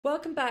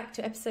Welcome back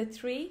to episode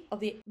 3 of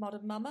the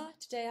Modern Mumma.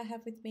 Today I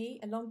have with me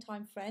a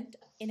long-time friend,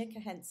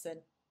 Ineke Henson.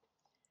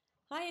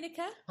 Hi, Ineke.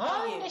 How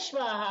are Hi, you?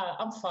 Nishma.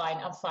 I'm fine.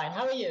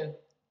 How are you?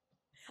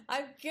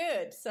 I'm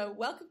good. So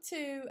welcome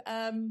to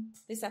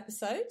this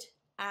episode.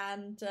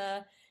 And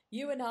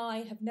you and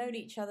I have known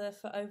each other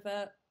for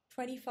over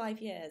 25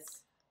 years.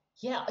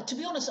 Yeah, to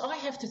be honest, I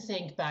have to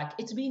think back.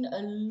 It's been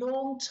a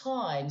long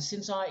time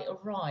since I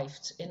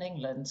arrived in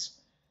England.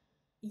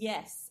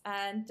 Yes,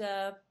 and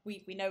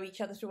we know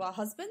each other through our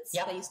husbands. They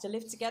Yeah. used to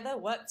live together,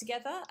 work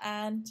together,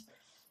 and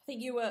I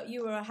think you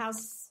were a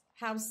house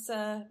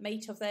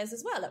mate of theirs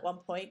as well at one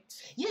point.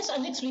 Yes, I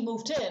literally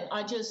moved in.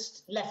 I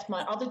just left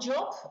my other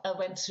job. I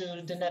went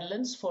to the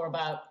Netherlands for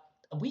about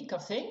a week, I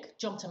think,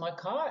 jumped in my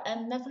car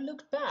and never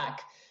looked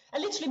back. I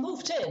literally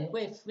moved in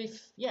with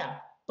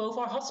both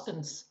our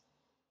husbands.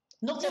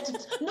 Not at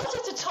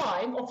the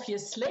time,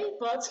 obviously,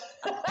 but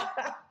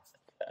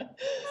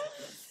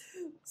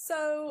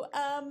So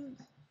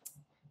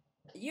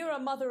you're a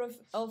mother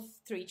of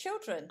 3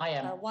 children. I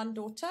am. 1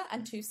 daughter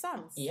and 2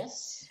 sons.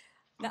 yes.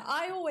 Now,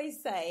 I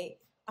always say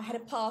I had a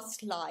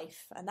past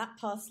life, and that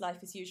past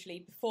life is usually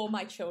before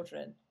my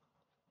children.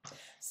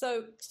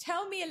 So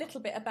tell me a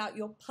little bit about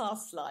your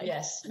past life.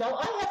 Yes. Now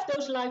I have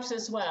those lives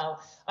as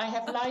well. I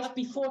have life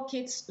before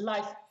kids,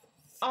 life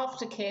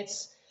after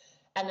kids,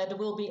 and then there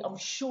will be, I'm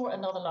sure,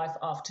 another life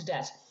after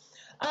that.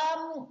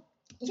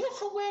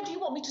 From where do you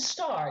want me to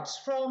start?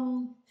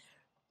 From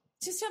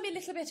Just tell me a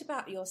little bit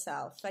about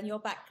yourself and your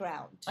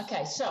background.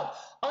 Okay, so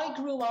I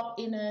grew up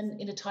in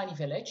a tiny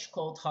village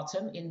called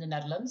Hattem in the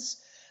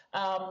Netherlands.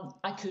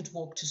 I could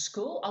walk to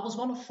school. I was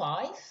one of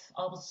 5.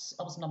 I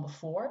was number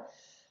 4.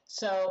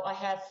 So I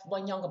have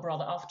one younger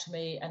brother after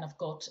me, and I've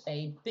got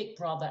a big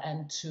brother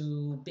and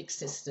 2 big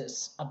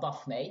sisters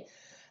above me.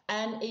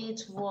 And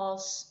it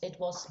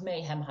was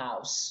mayhem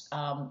house.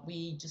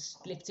 We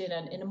just lived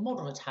in a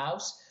moderate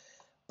house,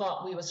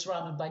 but we were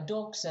surrounded by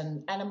dogs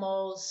and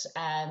animals,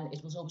 and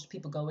it was always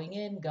people going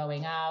in,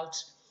 going out.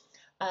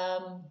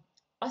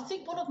 I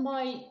think one of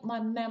my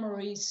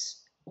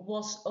memories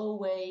was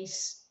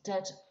always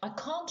that I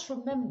can't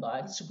remember,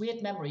 and it's a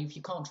weird memory if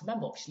you can't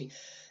remember, obviously,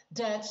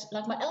 that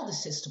like my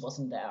eldest sister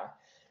wasn't there.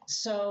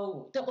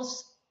 So that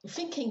was,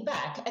 thinking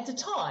back at the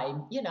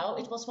time,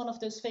 it was one of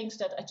those things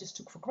that I just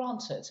took for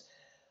granted.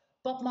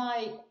 But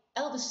my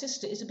eldest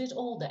sister is a bit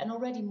older and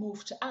already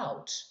moved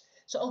out.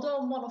 So although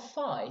I'm one of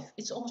 5,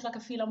 it's almost like I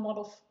feel I'm one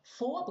of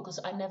 4 because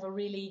I never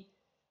really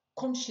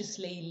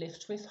consciously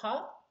lived with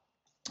her.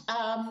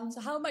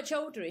 So how much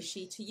older is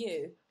she to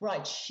you?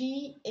 Right,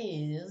 she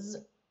is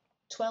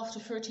 12 to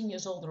 13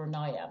 years older than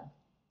I am.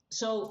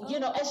 So,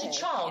 as a okay,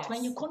 child, yes.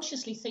 when you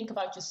consciously think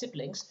about your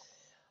siblings,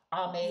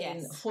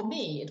 Yes. for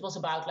me, it was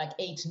about like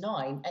 8,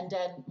 9. And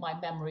then my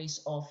memories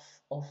of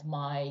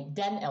my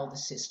then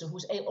eldest sister,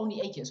 who's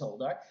only 8 years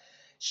older,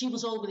 she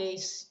was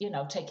always,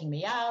 taking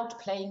me out,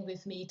 playing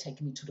with me,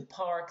 taking me to the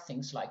park,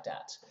 things like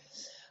that.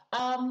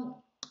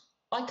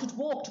 I could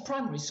walk to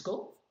primary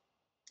school,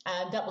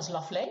 and that was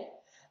lovely.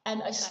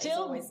 And That is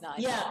always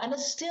nice. and I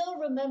still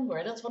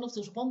remember, that's one of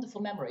those wonderful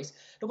memories.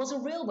 There was a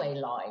railway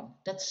line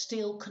that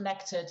still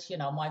connected,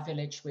 my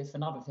village with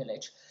another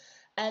village.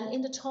 And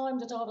in the time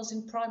that I was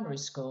in primary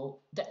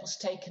school, that was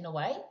taken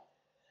away.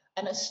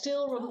 And I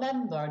still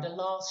remember the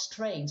last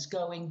trains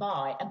going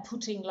by and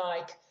putting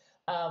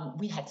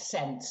we had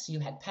cents, you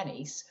had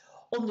pennies,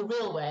 on the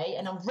railway,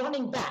 and I'm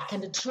running back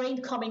and the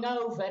train coming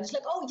over, and it's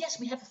like, oh yes,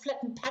 we have a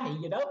flattened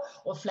penny,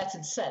 or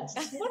flattened cents.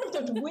 It's one of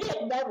those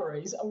weird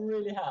memories I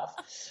really have.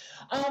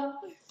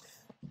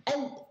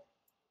 And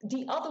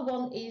the other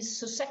one is,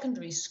 so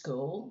secondary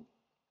school,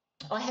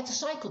 I had to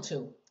cycle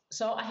to.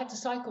 So I had to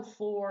cycle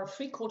for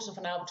 3/4 of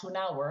an hour to an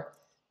hour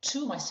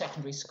to my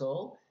secondary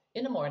school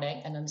in the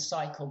morning and then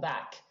cycle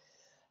back.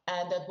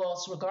 And that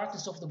was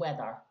regardless of the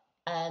weather.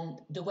 And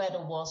the weather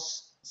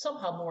was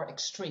somehow more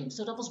extreme.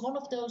 So that was one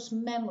of those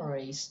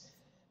memories,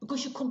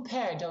 because you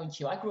compare, don't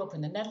you? I grew up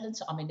in the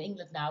Netherlands. I'm in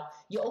England now.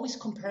 You always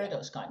compare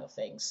those kind of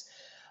things.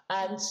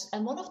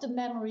 And one of the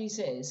memories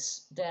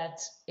is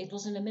that it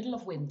was in the middle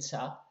of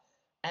winter,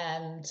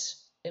 and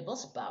it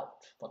was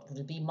about, what would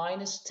it be,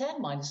 -10,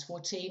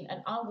 -14,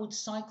 and I would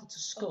cycle to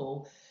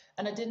school,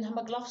 and I didn't have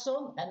my gloves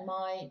on and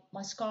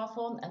my scarf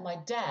on, and my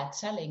dad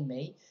telling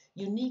me,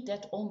 you need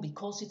that on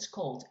because it's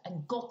cold.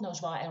 And God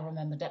knows why I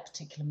remember that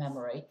particular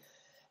memory.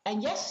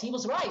 And yes, he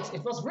was right.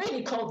 It was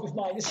really cold with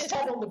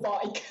 -10 on the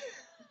bike.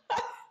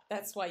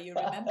 That's why you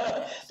remember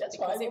it. That's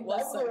why I because it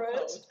was so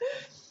remember it. cold.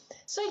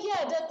 So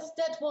yeah,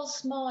 that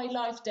was my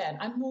life then.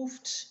 I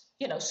moved,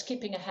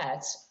 skipping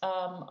ahead.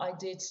 I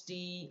did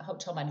the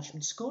hotel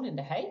management school in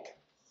The Hague,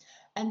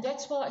 and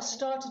that's where I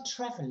started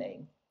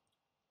traveling.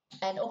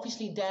 And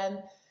obviously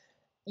then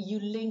you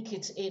link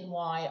it in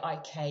why I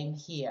came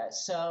here.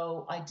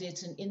 So I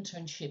did an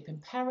internship in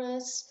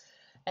Paris,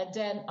 and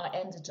then I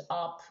ended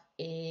up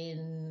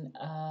in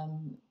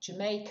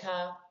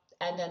Jamaica.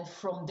 And then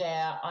from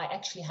there, I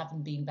actually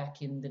haven't been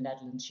back in the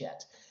Netherlands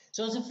yet.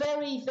 So it's a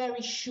very,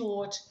 very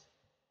short,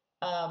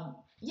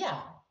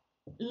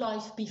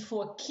 life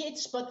before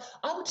kids, but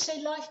I would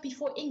say life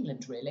before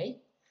England,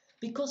 really,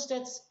 because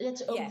that's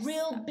a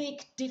real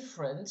big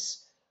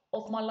difference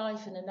of my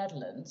life in the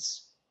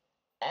Netherlands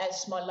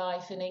as my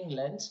life in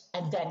England,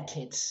 and then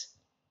kids.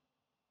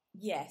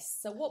 Yes.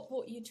 So what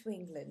brought you to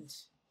England?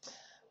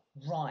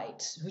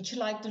 Right. Would you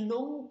like the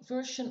long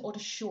version or the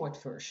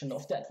short version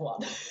of that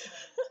one?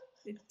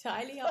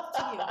 Entirely up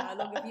to you. How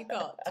long have you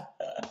got?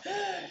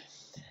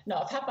 No,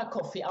 I've had my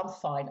coffee. I'm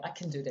fine. I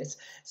can do this.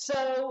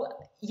 So,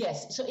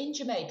 yes. So in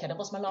Jamaica, that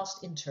was my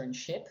last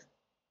internship.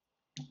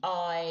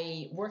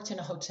 I worked in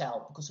a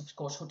hotel because, of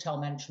course, hotel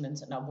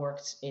management, and I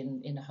worked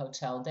in a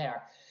hotel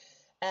there.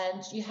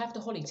 And you have the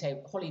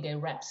holiday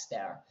reps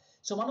there.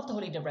 So one of the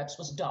holiday reps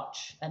was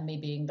Dutch, and me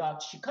being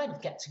Dutch, you kind of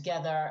get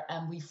together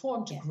and we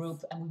formed a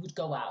group and we would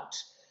go out.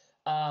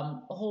 A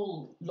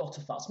whole lot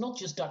of us, not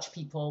just Dutch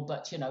people,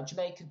 but, you know,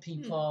 Jamaican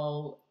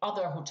people,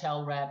 other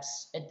hotel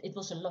reps. It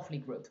was a lovely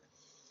group.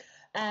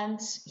 And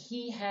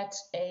he had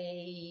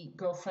a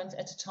girlfriend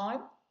at the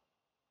time,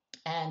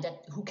 and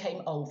who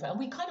came over, and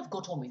we kind of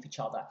got on with each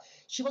other.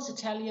 She was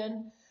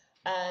Italian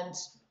and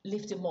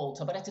lived in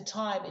Malta, but at the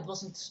time it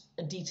wasn't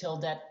a detail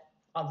that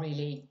I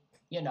really,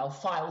 you know,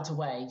 filed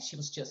away.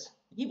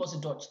 He was a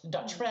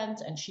Dutch friend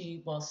and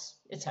she was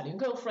Italian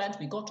girlfriend.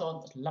 We got on,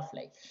 it was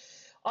lovely.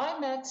 I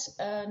met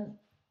an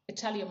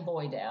Italian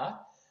boy there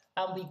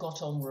and we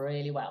got on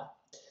really well.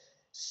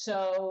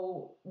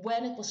 So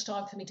when it was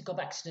time for me to go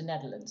back to the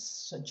Netherlands,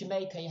 so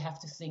Jamaica, you have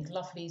to think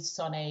lovely,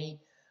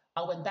 sunny.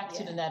 I went back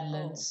to the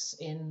Netherlands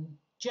in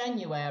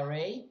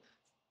January,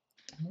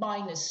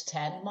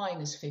 -10,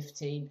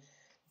 -15,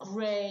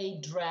 grey,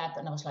 drab,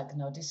 and I was like,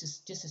 no, this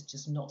is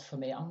just not for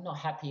me. I'm not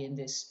happy in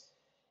this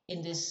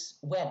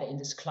weather, in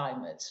this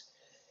climate.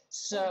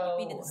 So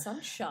you've been in the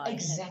sunshine,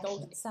 exactly, and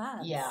golden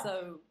sands,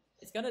 so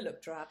it's going to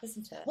look drab,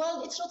 isn't it?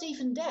 Well, it's not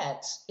even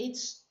that.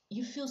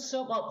 You feel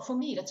so well. For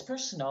me, that's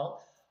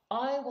personal.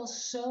 I was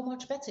so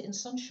much better in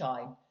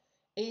sunshine.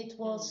 It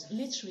was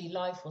literally,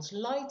 life was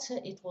lighter.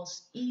 It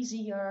was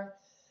easier.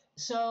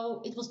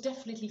 So it was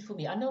definitely for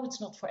me. I know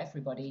it's not for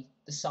everybody,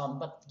 the sun,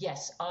 but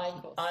yes, I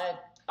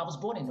was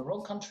born in the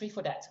wrong country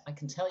for that. I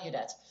can tell you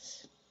that.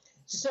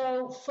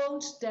 So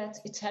phoned that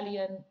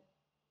Italian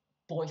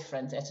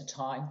boyfriend at the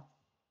time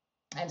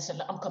and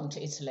said, I'm coming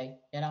to Italy.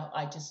 You know,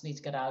 I just need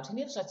to get out. And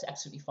he was like, that's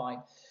absolutely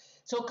fine.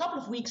 So a couple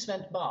of weeks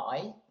went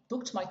by,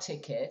 booked my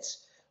ticket,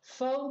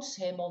 phoned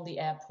him on the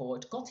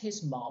airport, got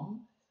his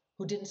mum,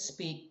 who didn't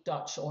speak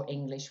Dutch or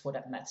English for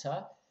that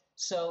matter.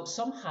 So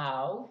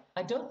somehow,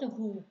 I don't know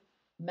who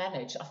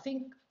managed, I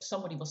think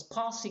somebody was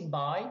passing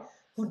by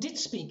who did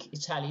speak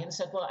Italian,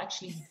 said, well,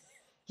 actually,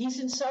 he's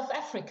in South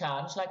Africa.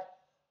 And I was like,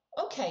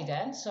 okay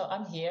then. So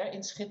I'm here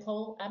in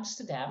Schiphol,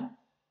 Amsterdam,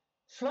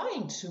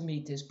 flying to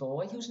meet this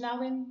boy who's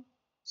now in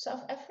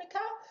South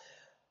Africa.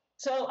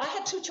 So I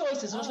had two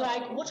choices. I was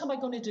like, what am I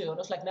going to do? And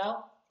I was like,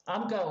 no,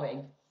 I'm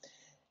going.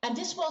 And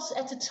this was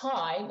at the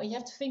time, when you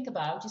have to think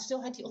about, you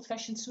still had the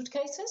old-fashioned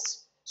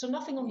suitcases, so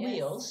nothing on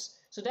wheels.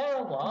 So there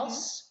I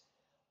was,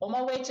 on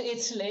my way to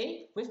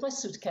Italy with my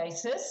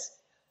suitcases,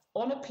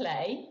 on a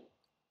plane.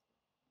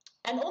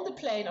 And on the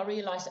plane, I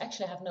realized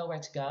actually I have nowhere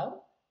to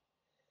go.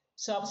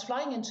 So I was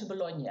flying into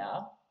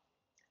Bologna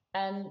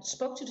and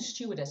spoke to the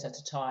stewardess at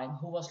the time,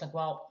 who was like,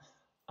 well,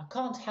 I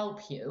can't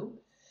help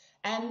you.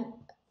 And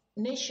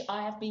Nish,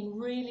 I have been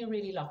really,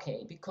 really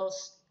lucky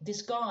because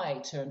this guy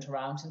turned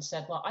around and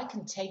said, well, I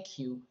can take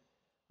you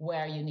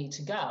where you need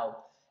to go.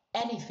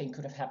 Anything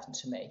could have happened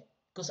to me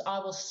because I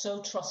was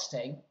so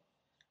trusting,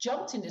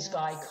 jumped in this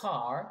guy's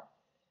car,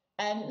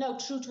 and no,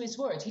 true to his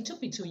word, he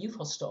took me to a youth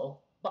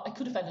hostel, but I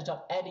could have ended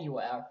up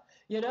anywhere,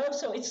 you know?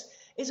 So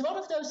it's one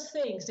of those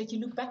things that you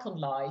look back on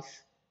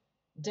life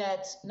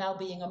that now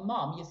being a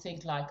mum, you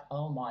think like,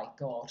 oh my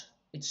God,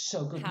 it's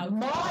so good. How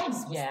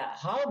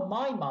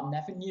my mum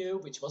never knew,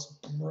 which was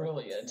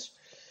brilliant.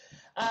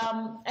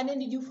 And in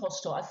the youth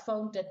hostel, I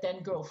phoned that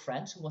then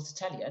girlfriend who was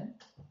Italian,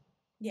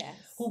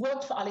 who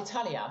worked for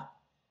Alitalia.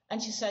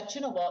 And she said,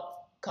 you know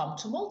what, come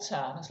to Malta.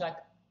 And I was like,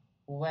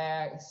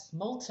 where is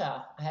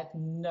Malta? I had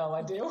no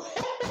idea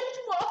where it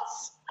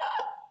was.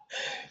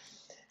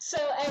 So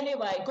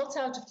anyway, got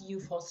out of the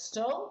youth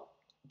hostel,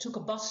 took a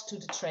bus to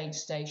the train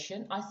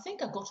station. I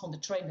think I got on the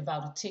train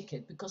without a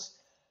ticket because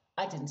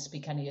I didn't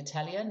speak any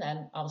Italian.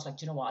 And I was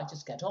like, you know what, I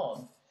just get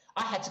on.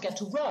 I had to get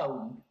to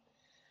Rome.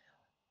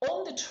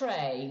 On the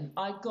train,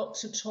 I got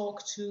to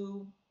talk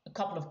to a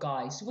couple of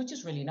guys, which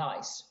is really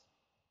nice.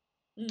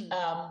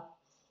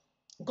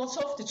 Got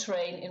off the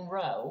train in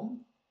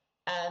Rome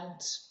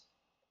and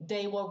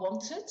they were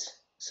wanted,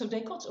 so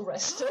they got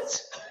arrested.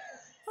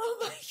 Oh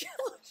my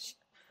gosh.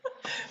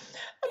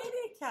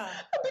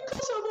 And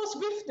because I was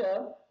with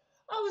them,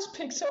 I was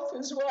picked up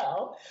as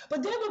well.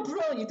 But they were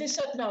brilliant. They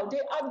said, no,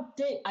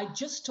 I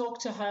just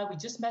talked to her. We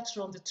just met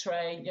her on the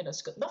train. You know,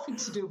 it's got nothing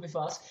to do with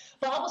us.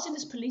 But I was in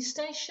this police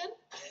station.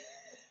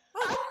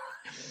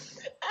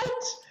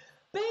 And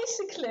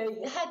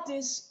basically had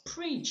this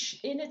preach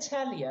in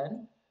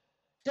Italian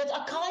that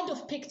I kind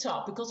of picked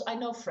up because I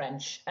know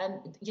French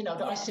and, you know,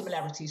 there are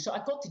similarities. So I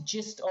got the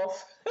gist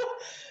of,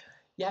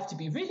 you have to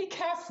be really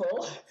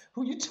careful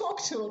who you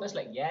talk to. And I was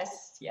like,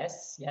 yes,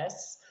 yes,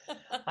 yes.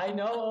 I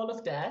know all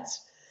of that.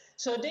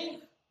 So they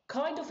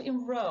kind of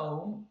in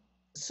Rome,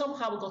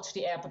 somehow we got to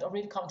the airport, I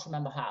really can't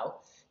remember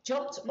how,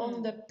 jumped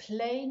on the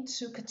plane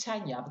to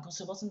Catania because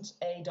there wasn't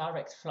a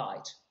direct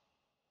flight.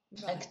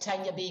 Right. And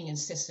Catania being in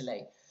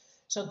Sicily.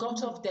 So I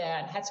got off there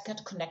and had to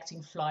get a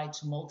connecting flight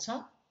to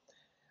Malta,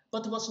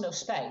 but there was no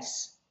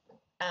space.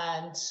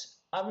 And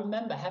I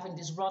remember having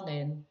this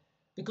run-in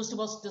because there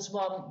was this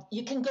one,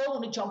 you can go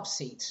on a jump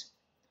seat.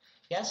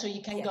 Yeah, so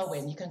you can go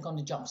in, you can go on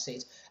the jump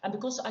seat. And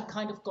because I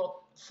kind of got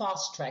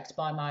fast-tracked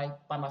by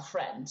my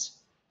friend,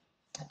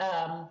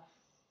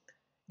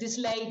 this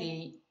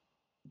lady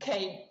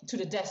came to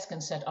the desk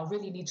and said, I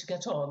really need to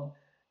get on.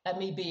 And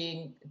me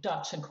being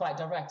Dutch and quite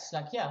direct,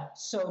 like, yeah,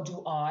 so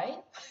do I.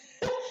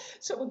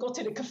 So we got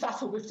in a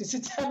kerfuffle with this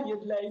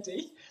Italian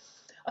lady.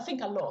 I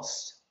think I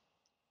lost.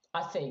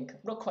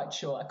 Not quite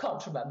sure. I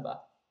can't remember.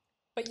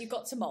 But you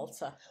got to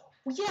Malta.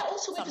 Yeah,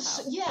 also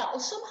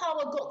somehow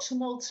I got to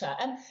Malta.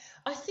 And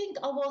I think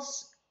I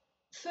was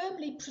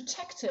firmly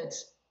protected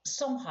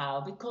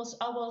somehow because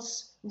I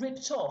was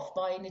ripped off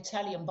by an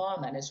Italian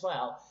barman as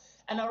well.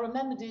 And I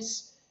remember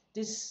this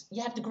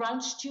you have the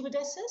ground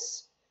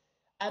stewardesses.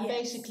 And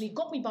basically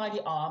got me by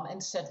the arm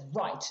and said,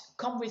 right,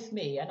 come with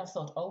me. And I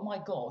thought, oh, my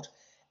God.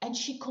 And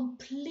she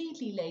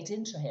completely laid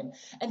into him.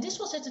 And this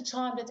was at the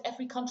time that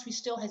every country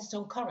still has its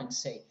own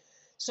currency.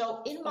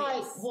 So in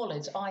my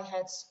wallet, I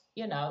had,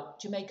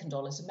 Jamaican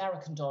dollars,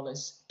 American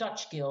dollars,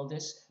 Dutch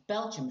guilders,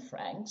 Belgian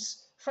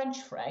francs,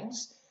 French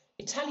francs,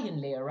 Italian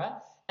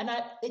lira. And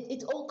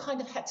it all kind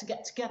of had to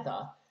get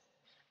together.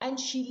 And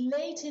she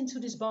laid into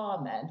this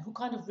barman who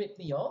kind of ripped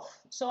me off.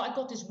 So I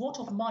got this wad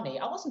of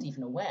money. I wasn't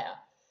even aware.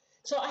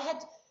 So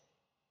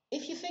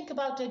if you think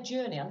about that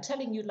journey, I'm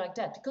telling you like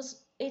that,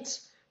 because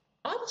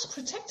I was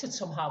protected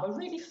somehow. I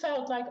really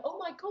felt like, oh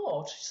my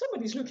God,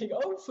 somebody's looking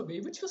out for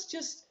me, which was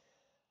just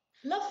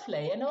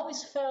lovely. And I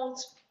always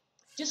felt,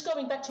 just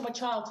going back to my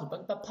childhood,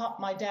 but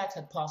my dad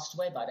had passed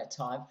away by that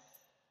time.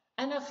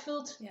 And I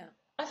felt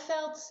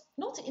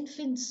not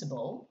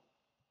invincible,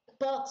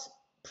 but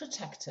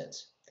protected.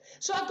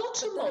 So I got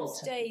to Malta.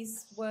 Those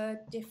days were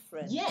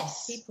different.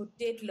 Yes. People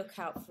did look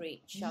out for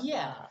each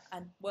other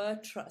and were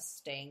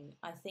trusting.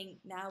 I think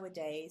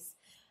nowadays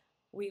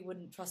we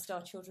wouldn't trust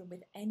our children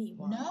with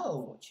anyone,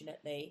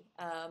 unfortunately.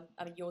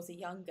 I mean, yours are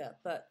younger,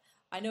 but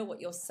I know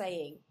what you're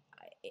saying.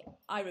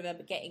 I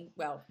remember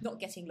not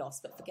getting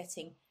lost, but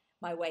forgetting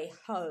my way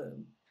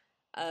home.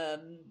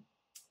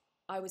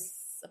 I was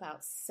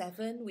about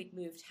 7. We'd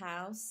moved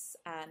house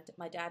and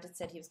my dad had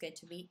said he was going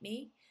to meet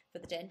me for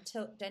the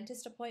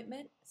dentist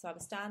appointment. So I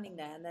was standing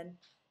there and then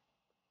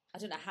I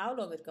don't know how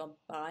long had gone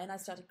by and I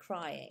started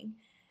crying.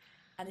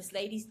 And this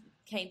lady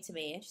came to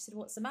me and she said,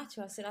 what's the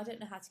matter? I said, I don't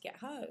know how to get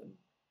home.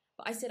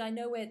 But I said, I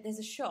know where there's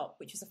a shop,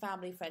 which was a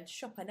family friend's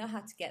shop. I know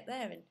how to get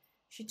there. And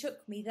she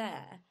took me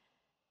there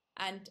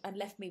and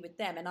left me with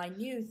them and I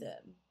knew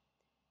them.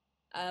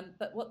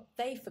 But what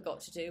they forgot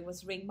to do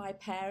was ring my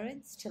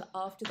parents till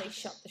after they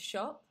shut the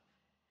shop.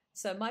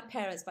 So my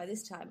parents by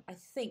this time, I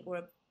think,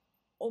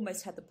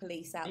 almost had the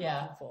police out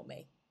looking for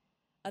me.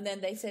 And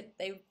then they said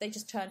they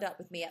just turned up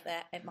with me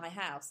at my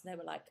house and they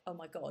were like, oh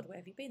my God, where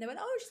have you been? They went,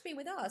 oh, she's been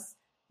with us.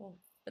 Well,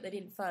 but they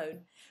didn't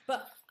phone.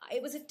 But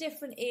it was a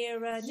different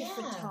era,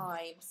 different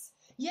times.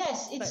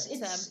 Yes,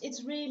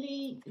 it's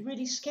really,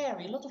 really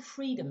scary. A lot of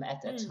freedom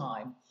at that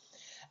time.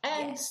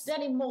 And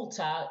then in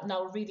Malta,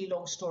 now a really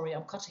long story,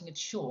 I'm cutting it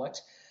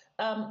short.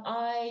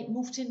 I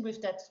moved in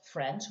with that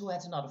friend who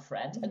had another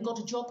friend and got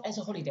a job as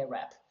a holiday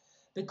rep.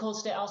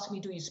 Because they asked me,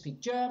 do you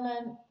speak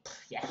German?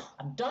 Yeah,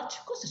 I'm Dutch.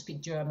 Of course I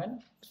speak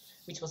German,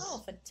 which was...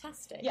 Oh,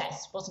 fantastic.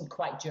 Yes, wasn't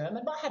quite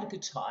German, but I had a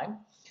good time.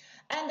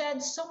 And then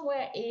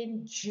somewhere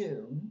in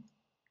June,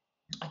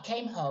 I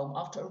came home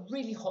after a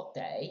really hot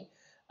day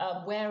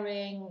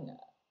wearing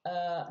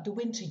the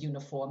winter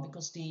uniform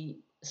because the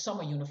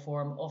summer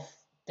uniform of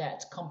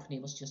that company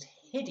was just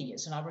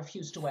hideous and I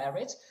refused to wear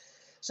it.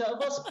 So it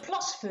was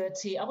plus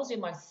 30. I was in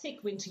my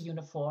thick winter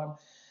uniform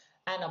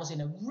and I was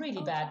in a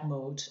really bad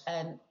mood.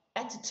 And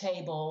at the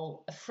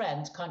table, a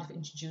friend kind of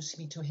introduced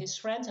me to his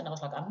friend, and I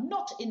was like, I'm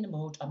not in the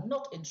mood, I'm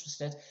not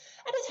interested. And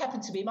it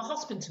happened to be my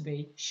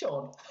husband-to-be,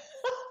 Sean.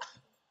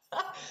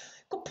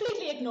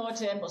 Completely ignored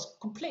him, was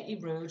completely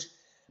rude,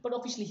 but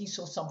obviously he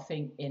saw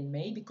something in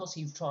me because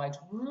he tried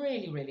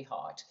really, really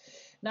hard.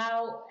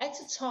 Now, at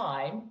the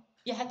time,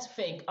 you had to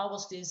think I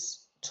was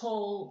this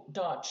tall,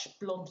 Dutch,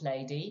 blonde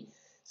lady,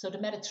 so the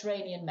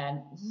Mediterranean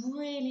man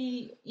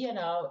really,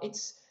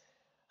 it's,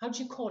 how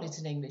do you call it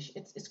in English?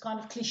 It's kind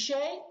of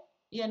cliche.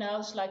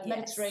 It's like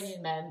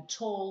Mediterranean man,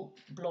 tall,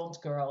 blonde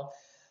girl.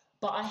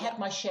 But I had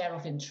my share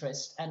of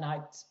interest and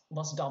I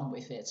was done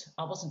with it.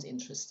 I wasn't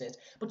interested.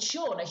 But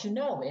Sean, as you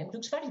know him,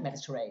 looks very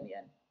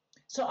Mediterranean.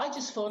 So I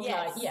just thought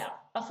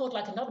I thought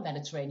like another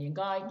Mediterranean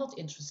guy, not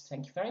interested,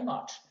 thank you very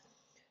much.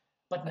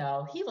 But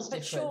no, he was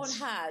different. But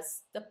Sean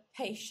has the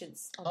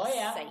patience of a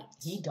saint.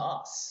 He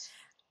does.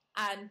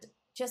 And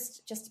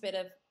just a bit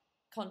of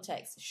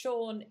context.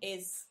 Sean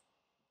is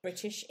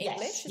British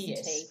English, he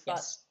isn't is. he?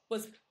 But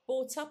was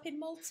brought up in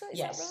Malta, is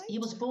that right? He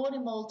was born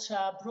in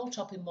Malta, brought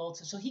up in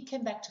Malta. So he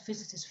came back to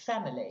visit his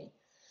family.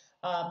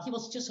 He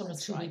was just on a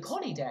 2-week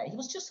holiday. He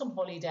was just on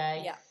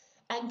holiday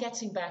and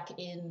getting back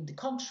in the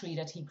country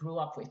that he grew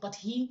up with. But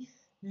he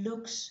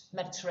looks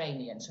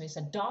Mediterranean. So he's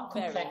a dark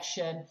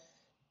complexion,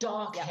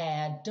 dark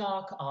hair,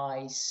 dark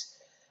eyes.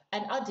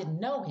 And I didn't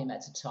know him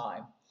at the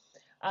time.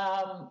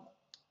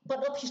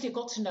 But obviously I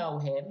got to know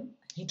him.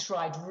 He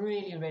tried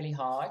really, really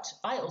hard.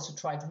 I also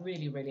tried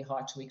really, really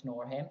hard to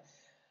ignore him.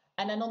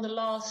 And then on the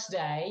last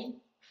day,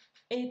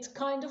 it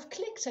kind of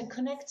clicked and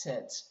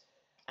connected.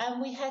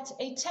 And we had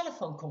a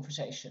telephone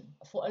conversation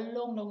for a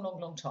long, long, long,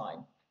 long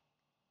time.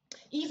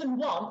 Even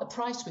won a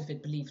prize with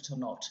it, believe it or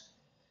not.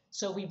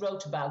 So we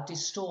wrote about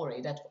this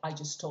story that I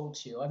just told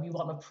you, and we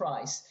won a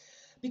prize.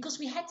 Because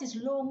we had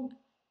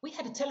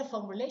a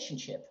telephone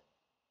relationship.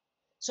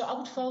 So I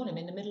would phone him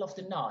in the middle of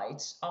the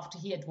night after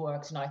he had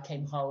worked and I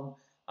came home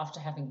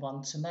after having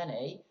won too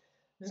many.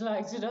 It's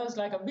like, it's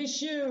like, I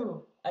miss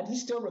you. And he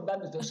still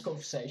remembered those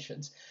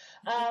conversations.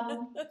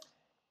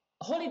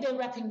 Holiday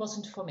wrapping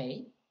wasn't for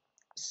me.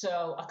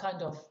 So I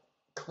kind of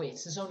quit.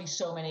 There's only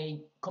so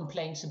many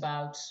complaints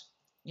about,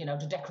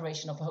 the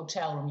decoration of a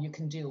hotel room you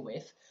can deal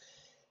with.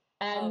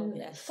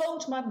 And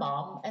phoned my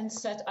mum and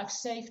said, I've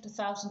saved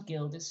 1,000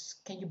 guilders.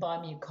 Can you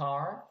buy me a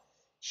car?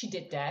 She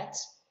did that.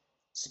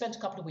 Spent a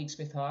couple of weeks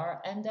with her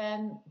and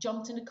then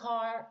jumped in the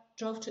car,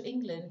 drove to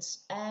England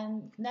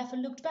and never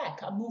looked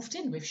back. I moved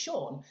in with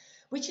Sean,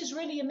 which is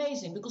really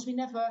amazing because we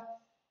never,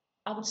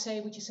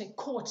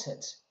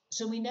 courted.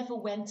 So we never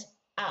went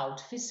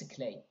out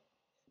physically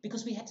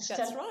because we had this,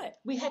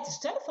 we had this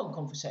telephone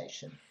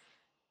conversation.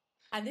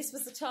 And this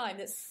was the time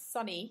that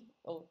Sonny,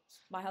 or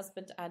my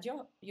husband, and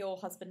your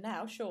husband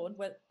now, Sean,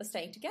 were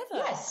staying together.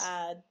 Yes.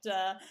 And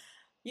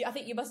I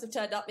think you must have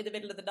turned up in the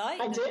middle of the night.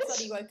 I did.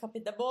 Sonny woke up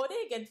in the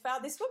morning and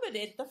found this woman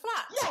in the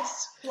flat.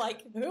 Yes.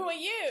 Like, who are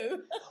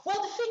you?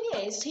 Well, the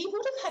thing is, he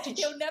would have had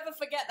You'll never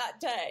forget that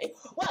day.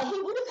 Well,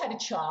 he would have had a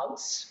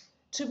chance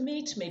to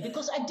meet me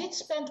because I did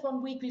spend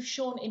 1 week with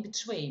Sean in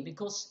between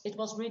because it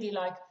was really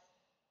like,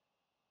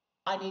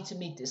 I need to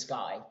meet this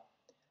guy.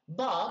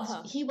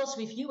 But he was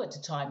with you at the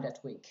time that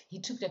week. He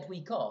took that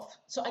week off.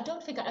 So I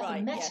don't think I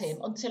ever met him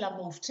until I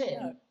moved in.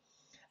 No.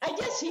 And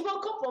yes, he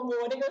woke up one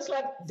morning and was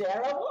like,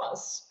 there I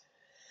was.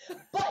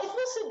 But it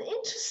was an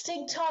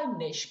interesting time,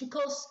 Nish,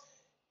 because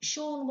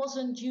Sean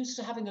wasn't used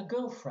to having a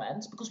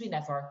girlfriend because we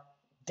never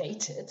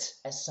dated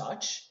as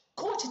such.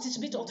 Courted is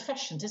a bit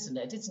old-fashioned, isn't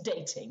it? It's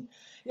dating.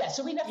 Yeah,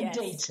 so we never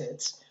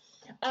dated.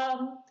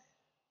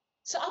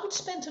 So I would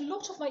spend a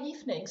lot of my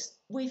evenings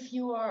with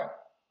your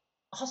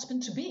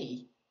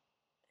husband-to-be,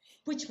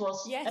 which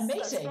was amazing.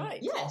 That's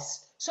right.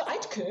 Yes. So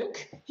I'd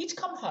cook, he'd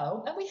come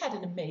home, and we had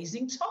an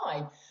amazing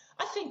time.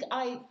 I think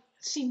I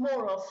see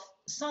more of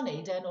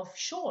Sonny than of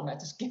Sean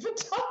at this given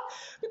time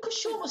because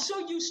Sean was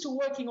so used to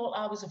working all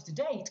hours of the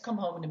day, he'd come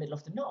home in the middle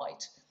of the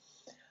night.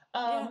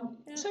 And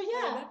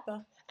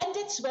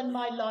that's when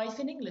my life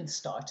in England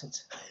started.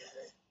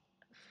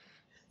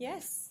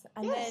 Yes.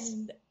 And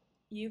then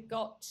you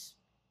got,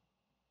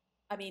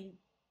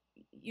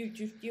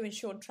 you and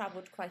Sean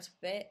travelled quite a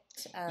bit.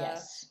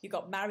 You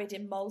got married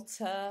in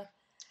Malta.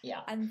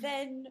 Yeah. And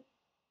then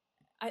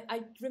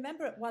I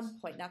remember at one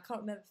point, now I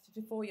can't remember if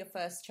before your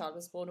first child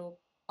was born or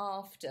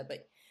after,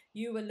 but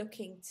you were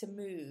looking to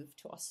move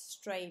to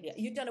Australia.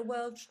 You'd done a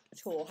world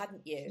tour,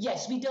 hadn't you?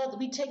 Yes, we'd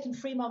taken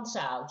 3 months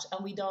out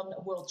and we'd done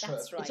a world trip.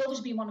 That's right. It's always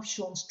been one of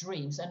Sean's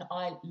dreams and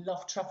I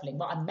love travelling.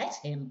 Well, I met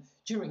him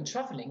during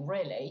travelling,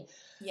 really.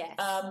 Yes.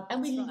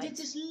 And we did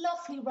this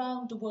lovely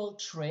round the world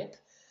trip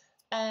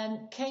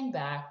and came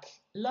back,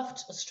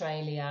 loved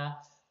Australia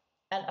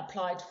and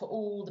applied for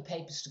all the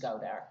papers to go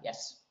there.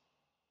 Yes.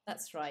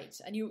 That's right.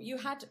 And you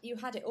had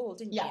it all,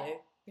 didn't you?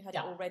 You had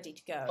it all ready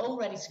to go. All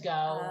ready to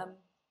go.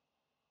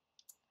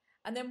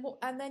 And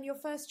then your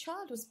first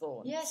child was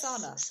born. Yes,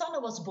 Sana. Sana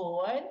was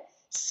born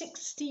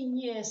 16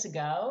 years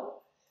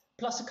ago,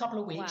 plus a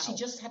couple of weeks. Wow. She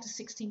just had a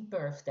 16th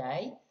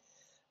birthday.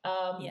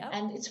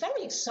 And it's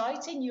very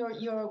exciting.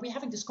 We're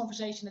having this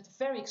conversation at a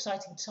very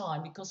exciting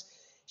time because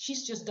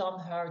she's just done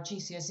her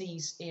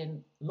GCSEs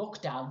in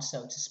lockdown,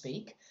 so to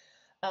speak,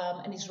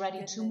 and is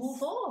ready to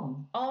move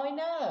on. I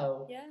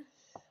know. Yeah.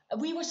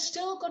 We were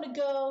still going to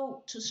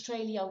go to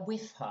Australia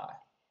with her.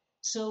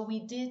 So we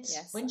did,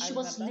 when she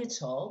was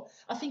little,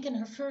 I think in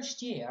her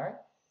first year,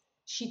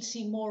 she'd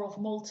seen more of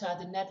Malta,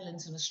 the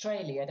Netherlands and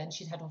Australia than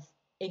she'd had of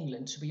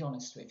England, to be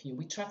honest with you.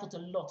 We travelled a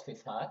lot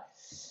with her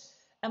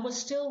and was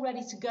still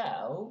ready to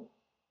go.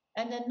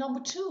 And then number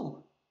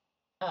 2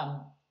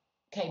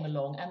 came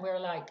along and we were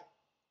like,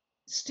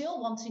 still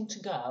wanting to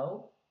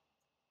go,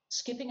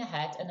 skipping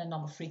ahead, and then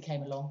number 3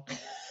 came along.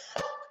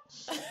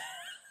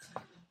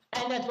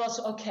 And that was,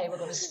 okay, we're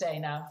going to stay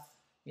now.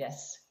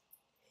 Yes.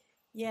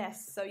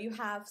 Yes, so you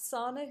have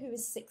Sana, who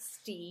is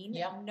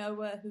 16,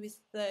 Noah, who is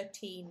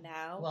 13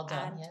 now. Well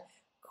done,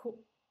 and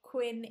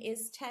Quinn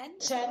is 10?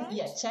 10,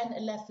 right? 10,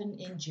 11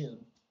 in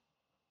June.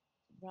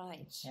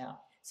 Right. Yeah.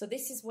 So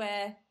this is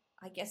where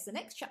I guess the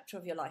next chapter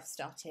of your life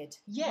started.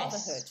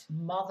 Yes,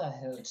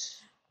 motherhood.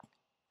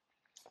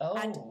 Oh.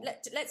 And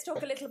let's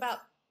talk a little about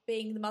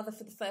being the mother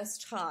for the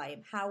first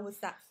time. How was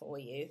that for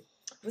you?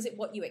 Was it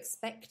what you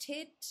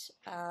expected?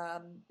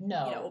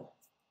 No.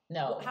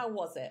 No. How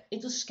was it?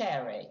 It was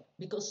scary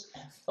because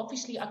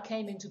obviously I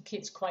came into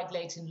kids quite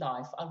late in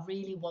life. I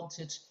really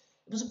wanted,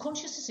 it was a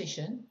conscious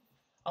decision.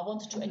 I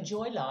wanted to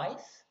enjoy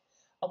life.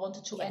 I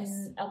wanted to,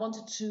 I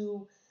wanted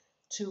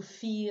to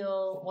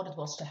feel what it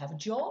was to have a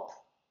job.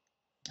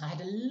 I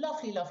had a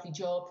lovely, lovely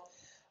job.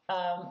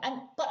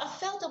 But I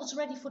felt I was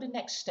ready for the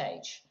next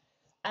stage.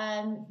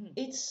 And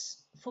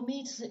for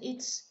me,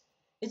 it's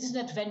an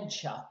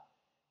adventure.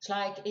 It's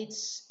like,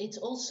 it's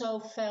also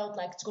felt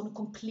like it's going to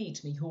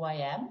complete me, who I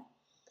am.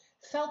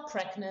 Felt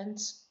pregnant,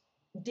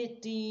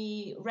 did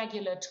the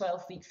regular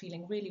 12-week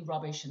feeling really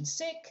rubbish and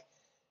sick,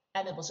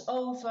 and it was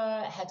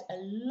over. Had a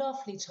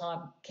lovely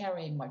time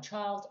carrying my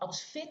child. I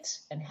was fit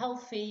and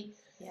healthy.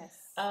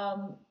 Yes.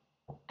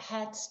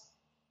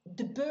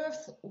 The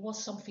birth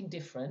was something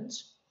different.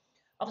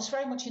 I was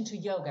very much into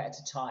yoga at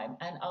the time,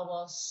 and I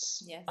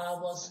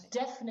was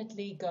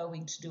definitely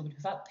going to do it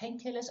without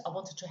painkillers. I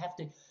wanted to have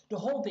the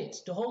whole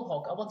bit, the whole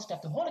hog. I wanted to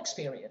have the whole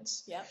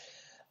experience. Yeah.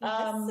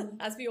 Yes,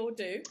 as we all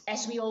do.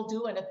 As we all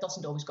do, and it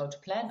doesn't always go to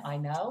plan, I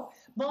know.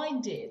 Mine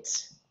did,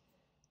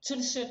 to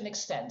a certain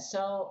extent.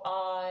 So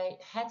I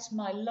had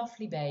my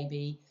lovely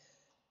baby.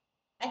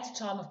 At the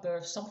time of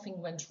birth,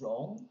 something went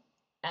wrong,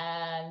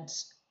 and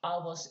I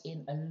was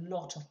in a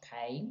lot of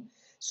pain.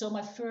 So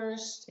my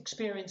first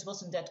experience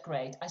wasn't that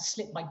great. I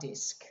slipped my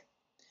disc.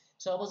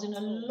 So I was in a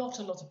lot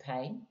of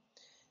pain.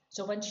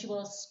 So when she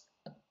was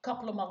a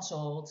couple of months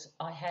old,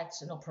 I had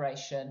an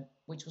operation,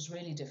 which was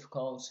really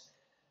difficult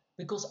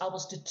because I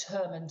was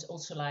determined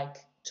also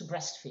to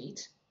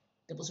breastfeed.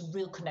 There was a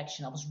real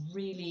connection. I was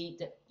really,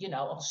 I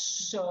was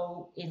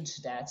so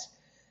into that.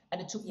 And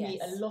it took me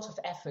a lot of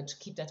effort to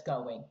keep that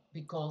going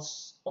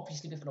because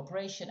obviously with an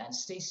operation,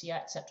 anesthesia,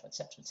 etc.,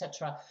 etc.,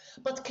 etc.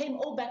 But came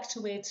all back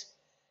to it.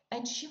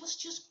 And she was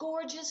just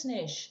gorgeous,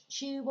 Nish.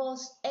 She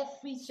was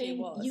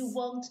everything you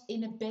want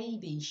in a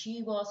baby.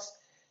 She was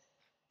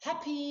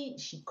happy,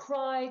 she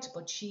cried,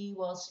 but she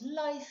was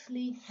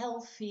lively,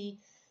 healthy.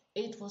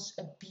 It was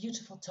a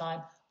beautiful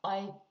time.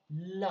 I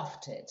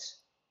loved it.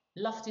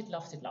 Loved it,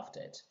 loved it, loved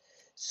it.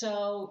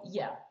 So,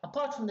 yeah,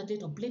 apart from the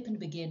little blip in the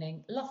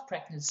beginning, loved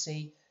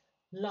pregnancy,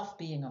 loved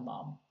being a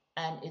mom.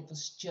 And it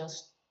was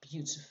just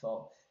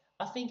beautiful.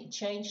 I think it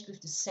changed with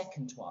the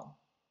second one.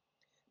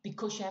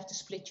 Because you have to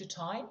split your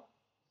time.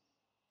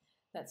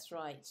 That's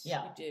right.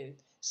 Yeah. You do.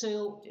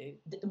 So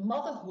the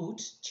motherhood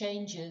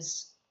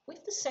changes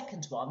with the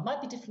second one.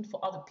 Might be different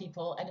for other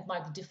people, and it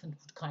might be different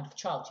for the kind of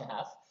child you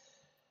have.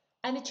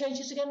 And it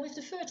changes again with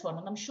the third one.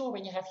 And I'm sure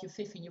when you have your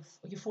fifth and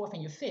your fourth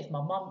and your fifth,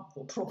 my mum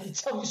will probably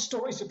tell you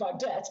stories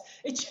about that.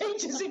 It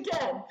changes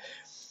again.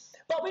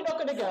 But we're not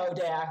going to go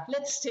there.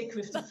 Let's stick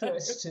with the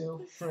first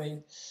 2,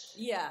 3.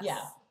 Yes.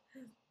 Yeah.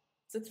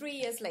 So 3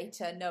 years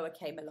later, Noah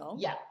came along.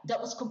 Yeah,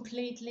 that was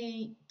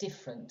completely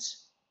different.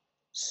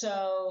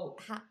 So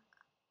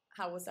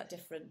how was that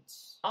different?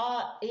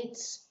 I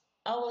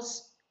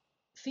was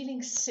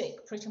feeling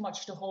sick pretty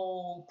much the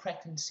whole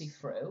pregnancy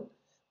through,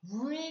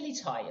 really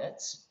tired,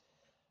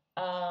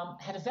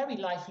 had a very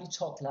lively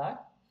toddler,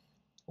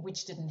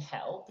 which didn't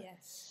help.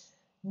 Yes.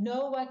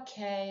 Noah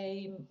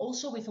came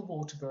also with a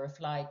water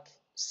birth like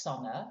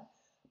Sanna,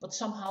 but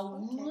somehow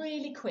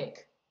really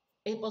quick.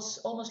 It was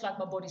almost like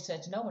my body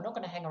said, no, we're not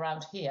going to hang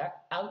around here.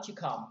 Out you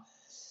come.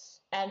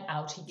 And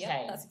out he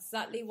came. That's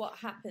exactly what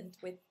happened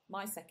with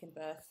my second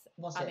birth.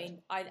 I mean,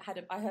 I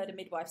heard a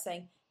midwife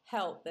saying,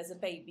 help, there's a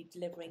baby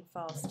delivering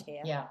fast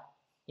here. Yeah.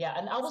 Yeah,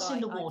 and I was in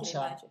the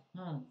water.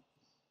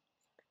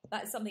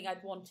 That is something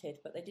I'd wanted,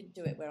 but they didn't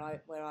do it where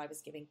I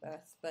was giving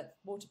birth. But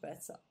water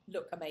births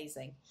look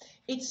amazing.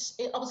 I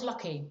was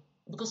lucky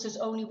because there's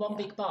only one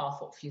big bath,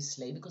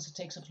 obviously, because it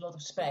takes up a lot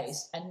of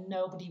space, and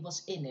nobody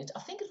was in it. I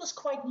think it was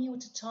quite new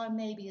at the time,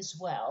 maybe as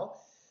well.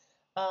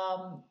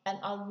 And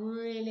I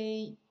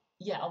really,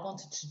 I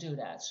wanted to do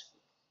that.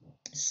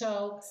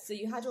 So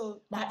you had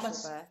all natural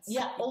births?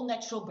 Yeah, all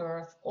natural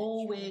birth,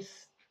 all with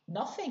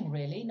nothing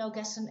really, no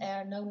gas and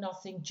air, no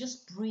nothing,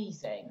 just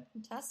breathing.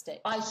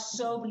 Fantastic. I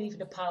so believe in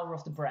the power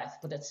of the breath,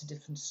 but that's a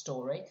different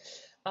story.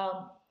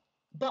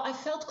 But I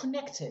felt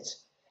connected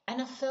and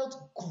I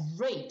felt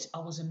great. I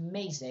was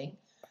amazing.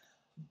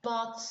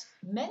 But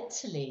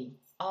mentally,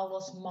 I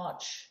was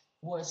much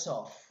worse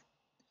off.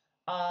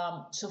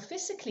 So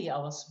physically, I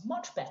was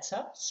much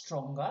better,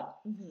 stronger.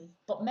 Mm-hmm.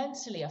 But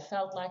mentally, I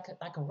felt like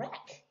a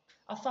wreck.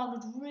 I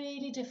found it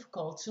really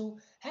difficult to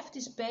have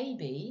this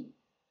baby.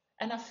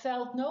 And I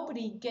felt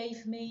nobody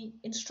gave me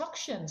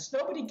instructions.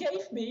 Nobody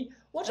gave me,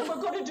 what am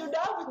I going to do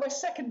now with my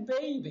second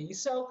baby?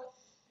 So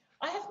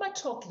I have my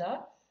toddler,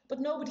 but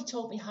nobody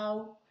told me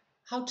how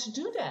to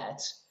do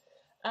that.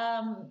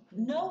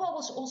 Noah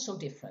was also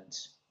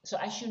different. So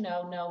as you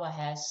know, Noah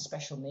has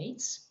special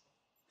needs.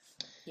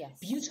 Yes.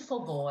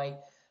 Beautiful boy.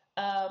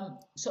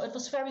 So it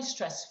was very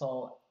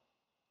stressful.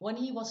 When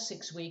he was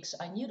 6 weeks,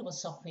 I knew there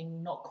was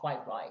something not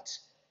quite right.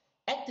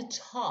 At at the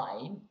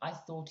time, I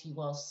thought he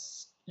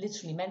was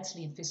literally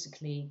mentally and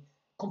physically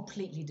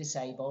completely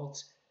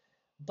disabled,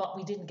 but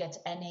we didn't get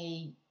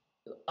any.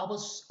 I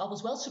was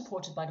well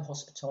supported by the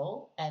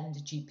hospital and the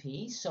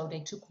GP, so they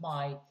took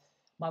my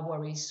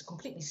worries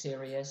completely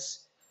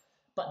serious,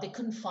 but they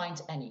couldn't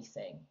find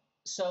anything.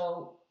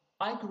 So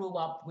I grew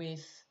up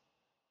with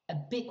a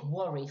big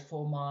worry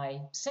for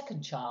my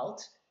second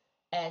child,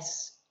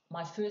 as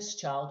my first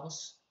child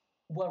was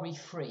worry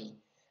free.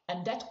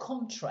 And that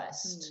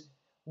contrast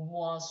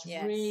was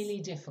Yes. really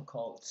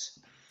difficult.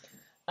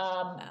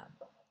 Wow.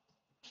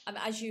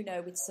 As you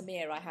know, with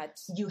Samir, I had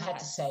the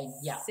same,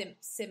 yeah.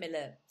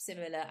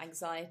 Similar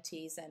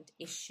anxieties and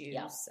issues.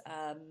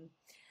 Yeah.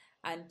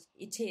 And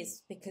it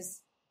is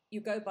because you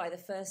go by the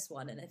first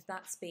one, and if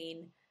that's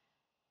been,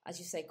 as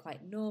you say,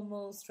 quite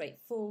normal,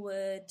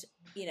 straightforward,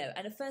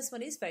 and the first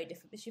one is very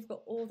different because you've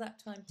got all that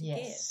time to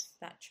give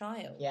that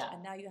child. Yeah.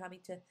 And now you're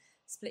having to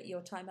split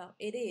your time up.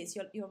 It is,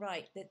 you're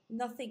right, that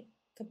nothing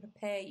can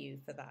prepare you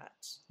for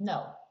that.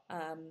 No.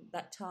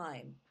 That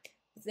time.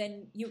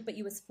 Then you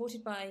were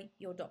supported by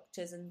your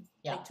doctors, and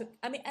they took.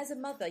 As a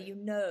mother,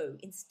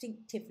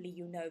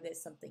 instinctively,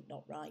 there's something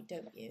not right,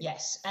 don't you?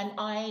 Yes, and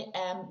I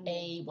am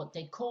what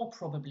they call,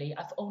 probably,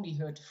 I've only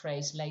heard the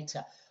phrase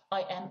later,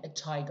 I am a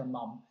tiger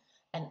mum,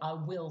 and I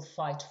will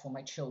fight for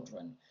my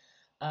children.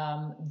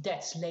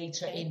 That's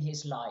later in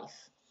his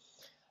life.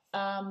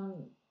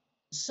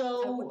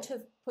 So I wouldn't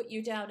have put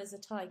you down as a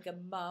tiger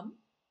mum,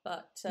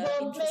 but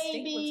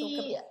interesting.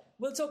 Maybe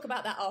we'll talk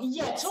about that afterwards.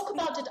 Yeah, talk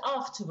about it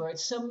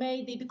afterwards. So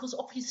maybe, because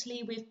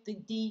obviously with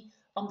the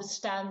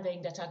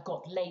understanding that I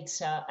got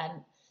later,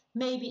 and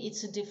maybe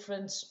it's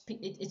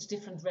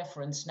different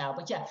reference now.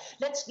 But yeah,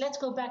 let's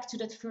go back to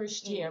that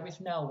first year with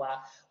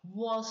Noah.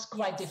 Was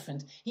quite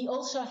different. He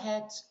also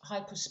had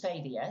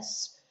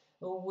hypospadias,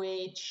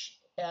 which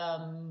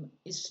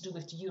is to do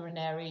with the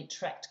urinary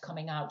tract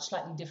coming out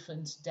slightly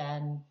different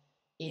than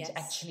it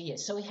actually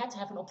is. So he had to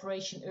have an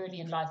operation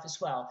early in life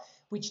as well,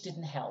 which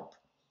didn't help.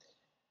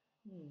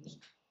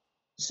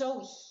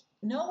 So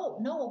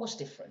Noah was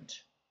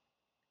different,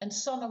 and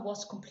Sana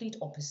was complete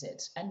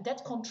opposite, and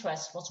that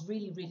contrast was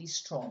really, really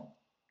strong.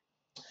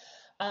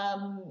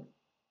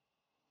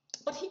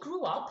 But he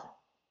grew up,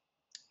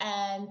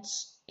 and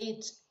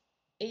it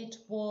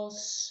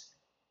was,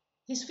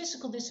 his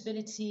physical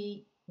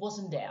disability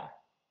wasn't there,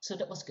 so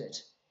that was good.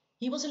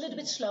 He was a little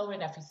bit slower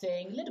in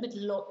everything,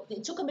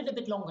 it took him a little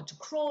bit longer to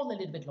crawl, a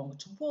little bit longer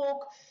to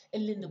walk, a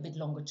little bit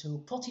longer to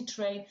potty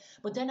train.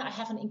 But then I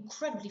have an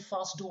incredibly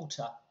fast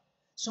daughter.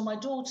 So my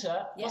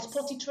daughter was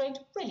potty trained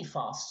really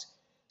fast,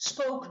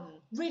 spoke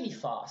really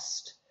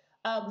fast,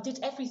 did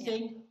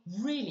everything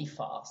really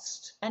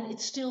fast. And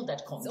it's still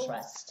that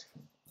contrast.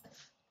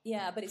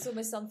 Yeah, but it's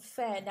almost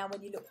unfair now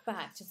when you look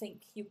back to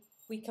think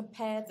we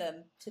compare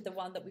them to the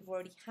one that we've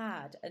already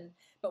had,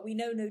 but we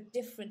know no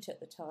different at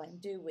the time,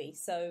 do we?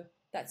 So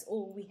that's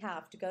all we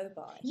have to go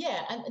by.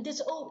 Yeah, and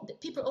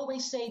people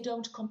always say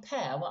don't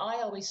compare. Well, I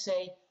always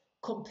say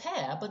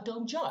compare, but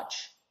don't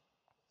judge.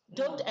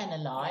 Don't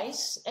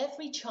analyze.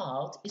 Every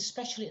child is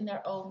special in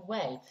their own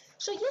way.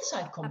 So yes,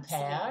 I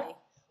compare,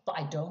 but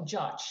I don't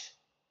judge.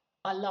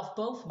 I love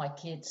both my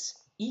kids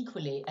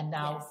equally, and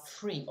now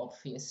free,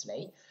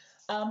 obviously.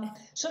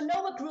 So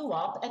Noah grew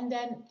up, and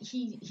then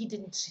he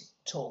didn't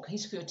talk.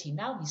 He's 13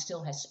 now. He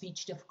still has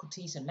speech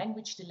difficulties and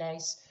language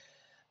delays.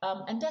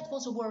 And that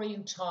was a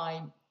worrying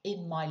time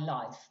in my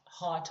life.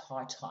 Hard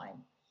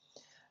time.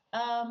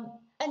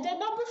 And then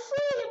number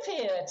 3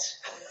 appeared.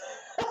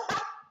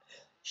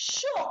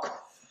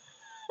 Shock.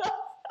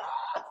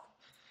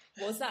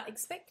 Was that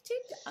expected?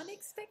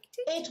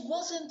 Unexpected? It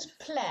wasn't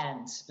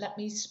planned. Let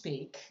me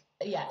speak.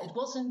 Yeah, it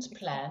wasn't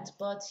planned,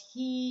 but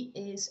he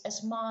is,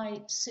 as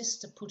my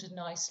sister put it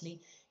nicely,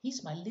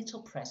 he's my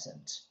little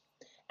present.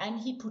 And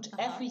he put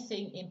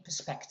everything in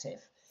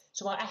perspective.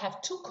 So I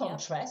have 2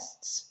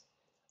 contrasts.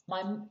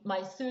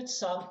 My third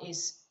son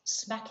is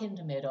smack in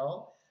the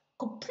middle,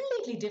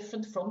 completely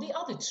different from the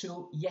other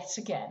 2 yet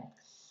again.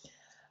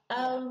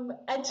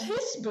 And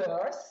his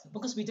birth,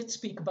 because we did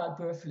speak about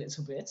birth a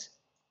little bit,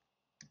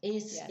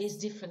 is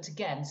different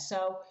again.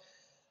 So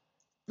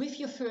with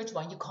your third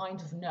one, you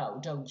kind of know,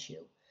 don't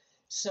you?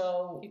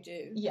 So you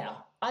do. Yeah,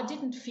 I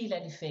didn't feel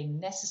anything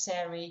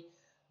necessary,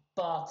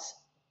 but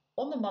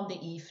on the Monday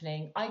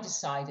evening, I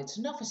decided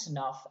enough is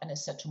enough, and I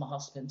said to my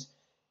husband,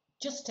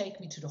 just take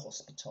me to the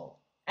hospital.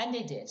 And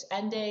they did.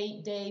 And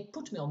they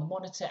put me on the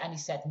monitor, and he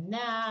said,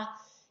 nah,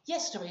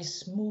 yes, there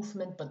is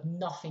movement, but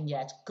nothing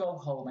yet. Go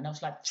home. And I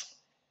was like,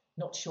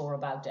 not sure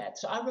about that.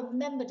 So I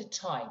remember the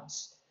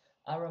times.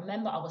 I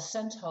remember I was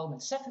sent home at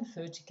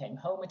 7:30, came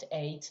home at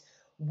 8,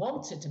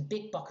 wanted a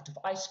big bucket of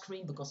ice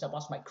cream because that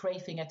was my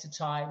craving at the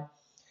time.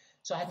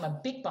 So I had my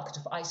big bucket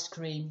of ice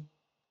cream,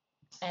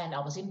 and I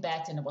was in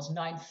bed, and it was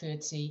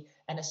 9:30,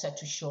 and I said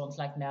to Sean,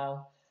 like,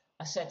 no,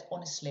 I said,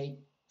 honestly,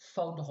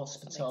 phone the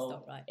hospital.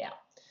 Something's not right. Yeah.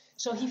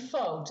 So he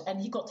phoned,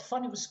 and he got the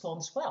funny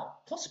response, well,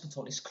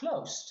 hospital is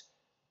closed.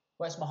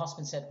 Whereas my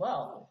husband said,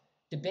 well,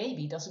 the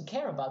baby doesn't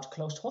care about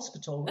closed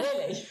hospital,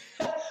 really.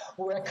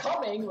 We're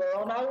coming, we're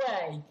on our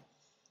way.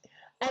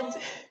 And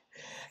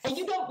and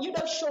you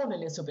know Sean a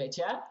little bit,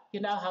 yeah? You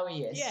know how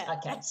he is. Yeah.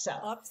 Okay, so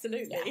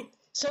Absolutely. yeah.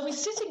 So we're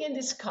sitting in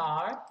this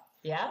car,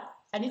 yeah,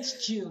 and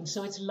it's June,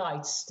 so it's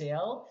light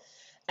still,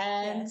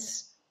 and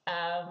Yes.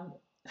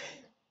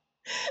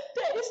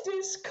 there is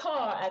this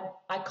car, and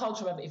I can't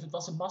remember if it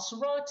was a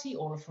Maserati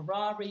or a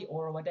Ferrari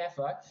or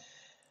whatever,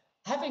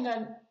 having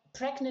a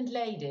pregnant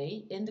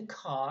lady in the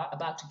car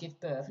about to give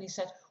birth, and he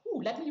said,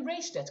 "Ooh, let me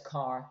race that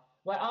car."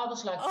 Where I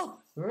was like, Oh.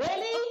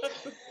 "Really?"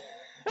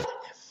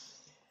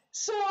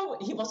 So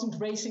he wasn't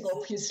racing,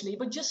 obviously,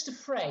 but just the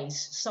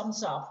phrase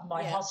sums up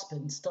my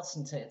husband,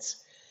 doesn't it?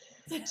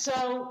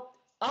 So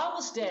I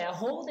was there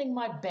holding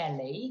my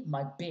belly,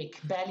 my big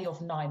belly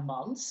of 9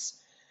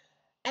 months,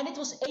 and it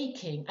was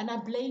aching, and I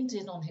blamed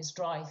it on his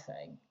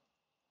driving.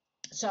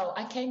 So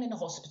I came in the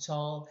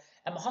hospital,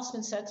 and my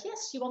husband said,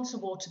 "Yes, he wants a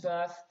water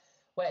birth,"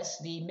 whereas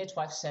the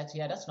midwife said,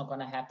 "Yeah, that's not going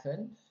to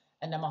happen."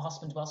 And then my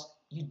husband was,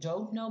 "You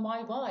don't know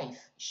my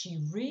wife.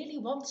 She really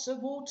wants a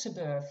water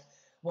birth."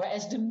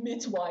 Whereas the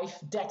midwife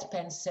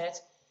deadpan said,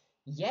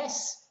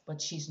 "Yes, but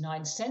she's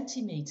 9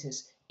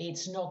 centimeters.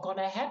 It's not going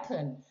to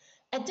happen."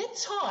 At that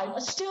time, I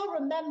still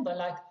remember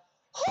like,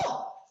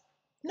 "Oh,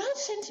 9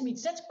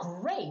 centimeters, that's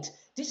great.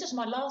 This is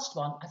my last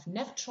one. I've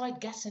never tried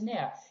gas and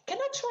air. Can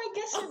I try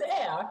gas and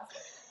air?"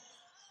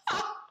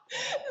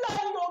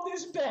 Lying on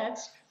this bed.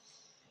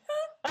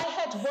 I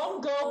had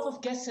one gulp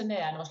of gas and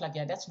air and I was like,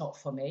 yeah, that's not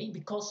for me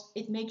because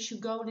it makes you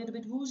go a little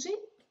bit woozy.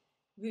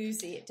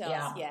 Woozy, it does,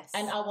 Yeah. yes.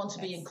 And I want to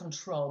be in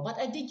control. But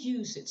I did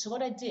use it. So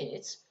what I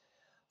did,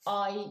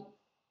 I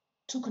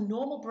took a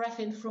normal breath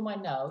in through my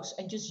nose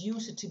and just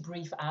used it to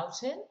breathe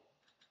out in.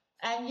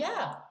 And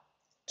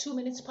 2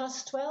 minutes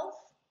past 12,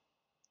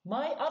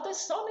 my other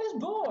son is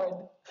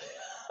born.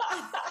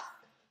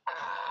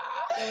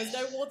 There was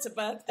no water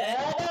birth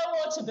then. No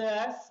water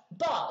birth.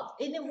 But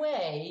in a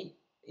way,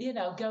 you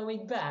know,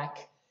 going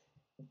back,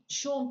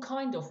 Sean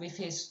kind of, with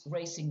his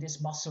racing this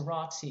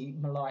Maserati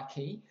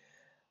malarkey,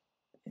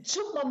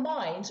 took my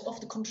mind off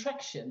the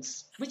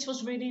contractions, which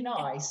was really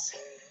nice.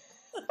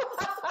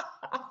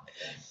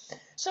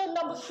 So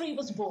number 3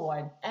 was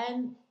born.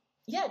 And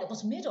yeah, that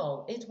was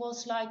middle. It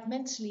was like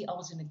mentally I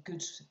was in a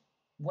good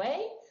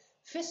way.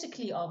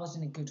 Physically I was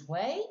in a good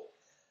way.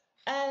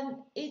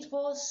 And it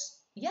was,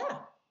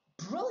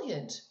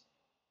 brilliant.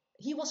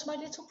 He was my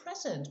little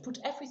present, put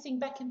everything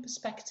back in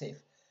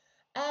perspective.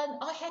 And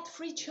I had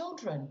 3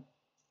 children.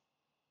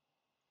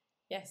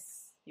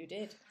 Yes, you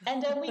did.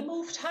 And then we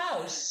moved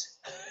house.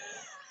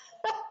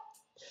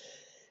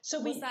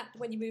 Was that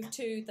when you moved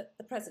to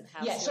the present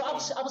house? Yeah, so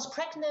I was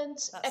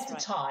pregnant at the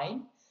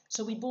time.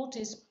 So we bought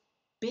this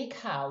big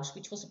house,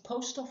 which was a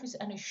post office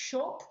and a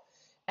shop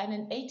and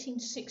an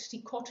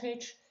 1860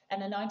 cottage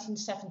and a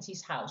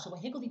 1970s house. So a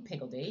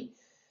higgledy-piggledy.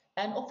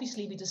 And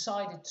obviously we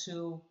decided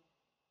to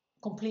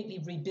completely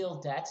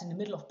rebuild that in the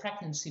middle of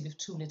pregnancy with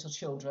 2 little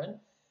children.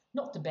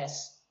 Not the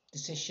best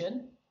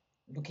decision,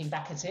 looking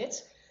back at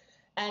it.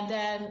 And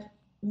then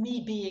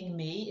me being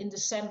me, in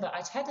December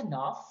I'd had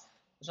enough.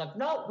 I was like,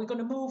 no, we're going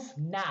to move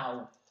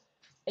now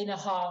in a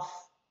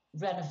half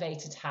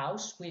renovated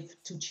house with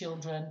 3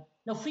 children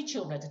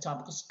at the time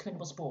because Quinn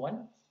was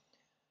born,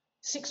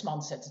 6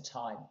 months at the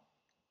time.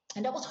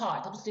 And that was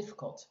hard, that was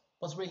difficult,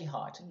 it was really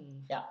hard.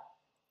 Yeah.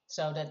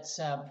 So that's,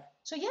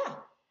 yeah.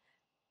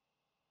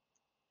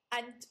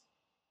 And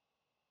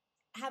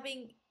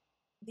having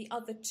the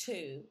other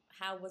 2,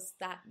 how was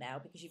that now?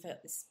 Because you've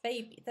had this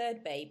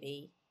third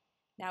baby,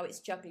 now it's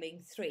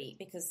juggling 3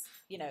 because,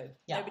 you know,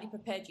 nobody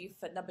prepared you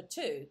for number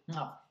 2.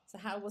 No. So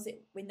how was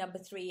it with number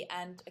 3?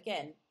 And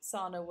again,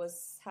 Sana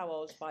was how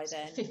old by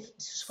then?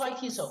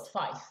 5 years old,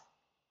 5.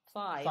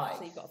 5.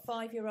 So you've got a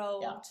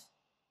 5-year-old,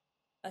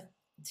 a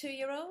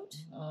 2-year-old,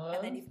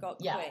 and then you've got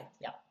Quinn.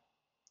 Yeah.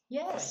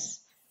 Yes.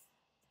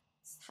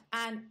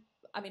 Quinn. And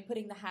I mean,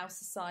 putting the house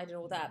aside and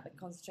all that, but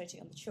concentrating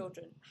on the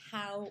children.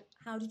 How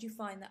did you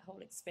find that whole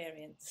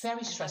experience?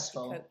 Very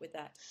stressful. How did you cope with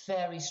that?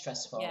 Very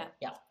stressful.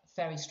 Yeah,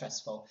 very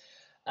stressful.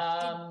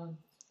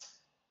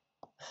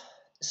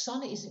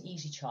 Sana is an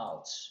easy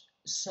child,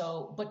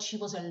 but she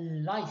was a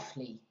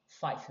lively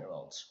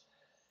 5-year-old.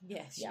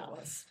 Yes, she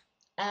was.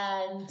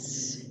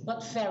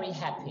 But very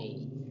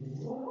happy.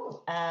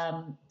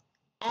 And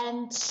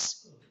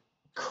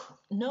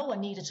Noah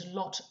needed a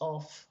lot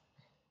of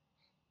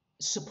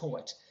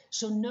support.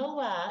 So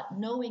Noah,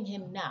 knowing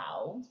him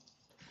now,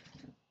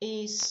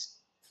 is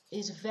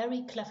a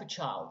very clever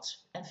child.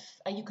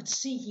 And you could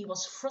see he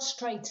was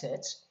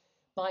frustrated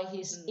by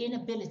his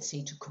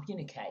inability to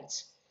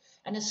communicate.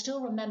 And I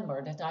still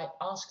remember that I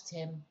asked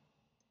him,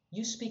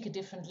 you speak a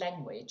different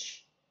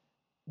language,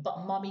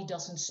 but Mummy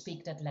doesn't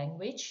speak that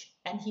language.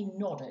 And he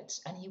nodded.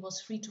 And he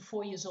was 3 to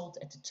 4 years old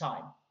at the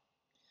time.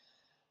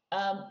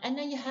 And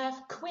then you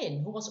have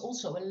Quinn, who was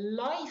also a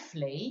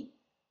lively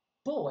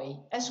boy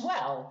as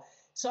well.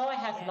 So I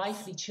have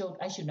lively children.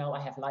 As you know,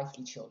 I have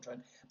lively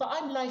children. But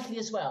I'm lively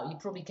as well. You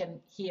probably can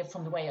hear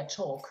from the way I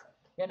talk.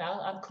 You know,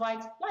 I'm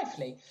quite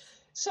lively.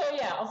 So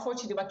yeah,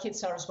 unfortunately, my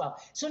kids are as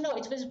well. So no,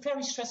 it was a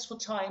very stressful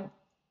time.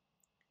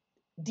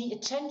 The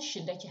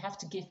attention that you have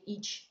to give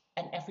each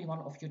and every one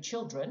of your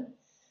children,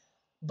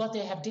 but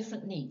they have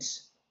different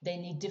needs. They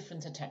need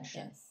different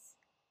attention. Yes.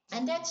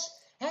 And that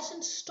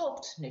hasn't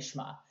stopped,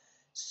 Nishma.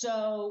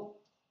 So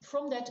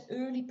from that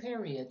early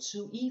period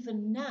to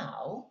even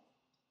now,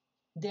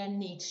 their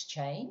needs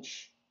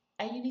change,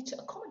 and you need to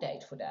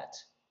accommodate for that.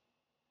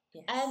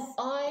 Yes. And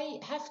I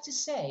have to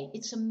say,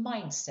 it's a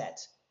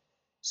mindset.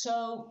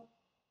 So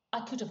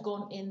I could have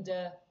gone in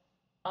the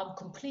I'm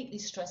completely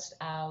stressed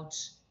out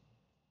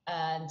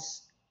and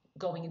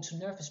going into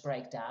nervous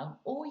breakdown,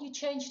 or you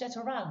change that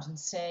around and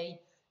say,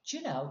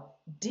 you know,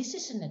 this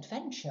is an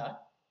adventure,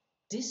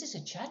 this is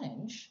a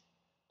challenge,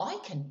 I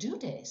can do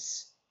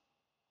this.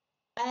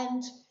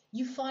 And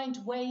you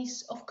find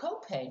ways of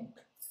coping.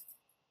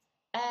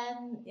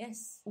 And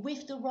yes,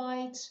 with the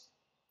right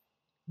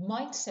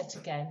mindset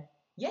again,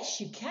 yes,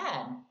 you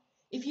can.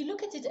 If you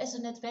look at it as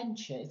an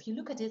adventure, if you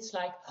look at it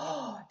like,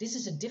 oh, this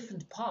is a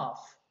different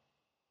path,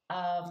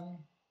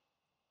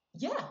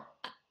 yeah,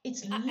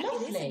 it's lovely.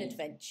 It is an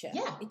adventure.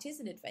 Yeah. It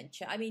is an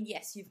adventure. I mean,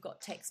 yes, you've got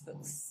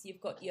textbooks,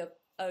 you've got your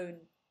own,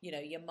 you know,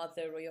 your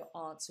mother or your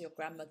aunts or your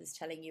grandmother's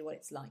telling you what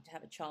it's like to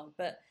have a child.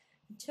 But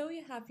until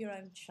you have your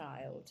own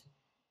child,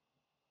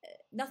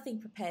 nothing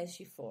prepares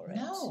you for it.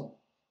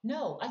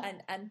 No.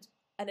 And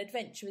an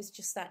adventure is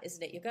just that,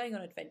 isn't it? You're going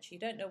on adventure. You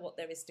don't know what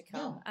there is to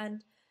come. No.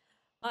 And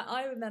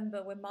I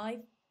remember when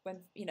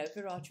you know,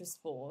 Viraj was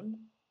born,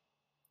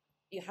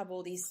 you have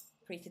all these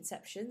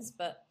preconceptions,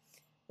 but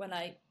when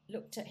I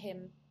looked at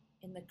him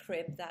in the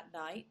crib that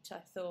night, I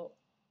thought,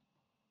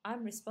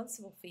 I'm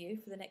responsible for you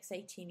for the next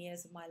 18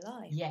 years of my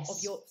life. Yes.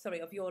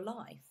 Of your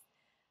life.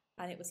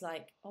 And it was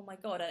like, oh my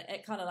God,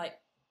 it kind of like,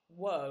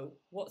 whoa,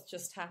 what's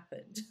just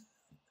happened?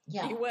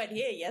 Yeah. You weren't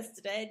here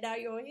yesterday, and now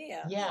you're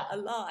here,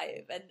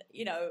 alive, and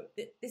you know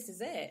this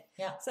is it.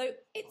 Yeah. So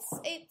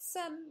it's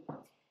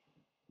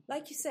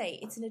like you say,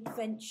 it's an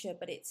adventure,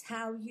 but it's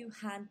how you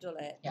handle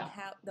it and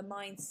how the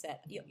mindset.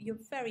 You're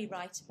very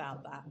right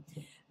about that.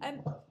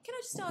 Can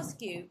I just ask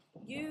you?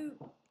 You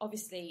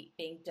obviously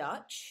being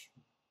Dutch,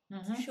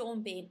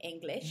 Sean being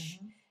English,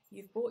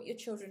 you've brought your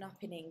children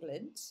up in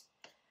England.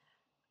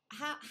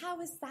 How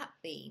has that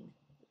been?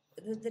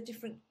 The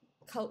different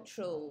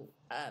cultural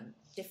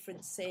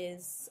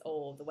differences,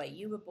 or the way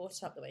you were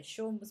brought up, the way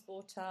Sean was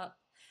brought up,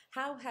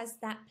 how has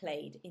that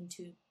played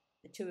into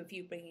the two of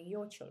you bringing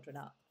your children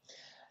up?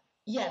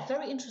 Yeah,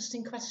 very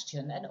interesting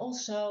question. And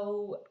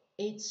also,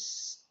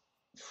 it's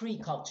three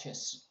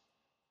cultures.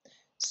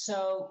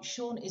 So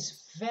Sean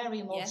is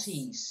very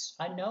Maltese.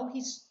 Yes. I know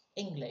he's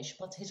English,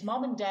 but his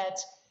mom and dad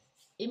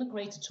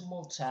immigrated to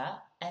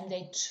Malta, and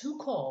they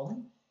took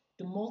on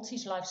the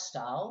Maltese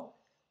lifestyle,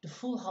 the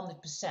full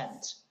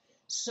 100%.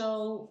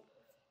 So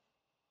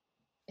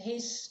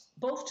his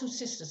both two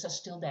sisters are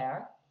still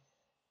there,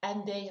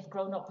 and they have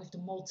grown up with the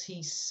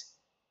Maltese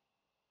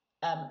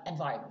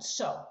environment.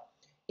 So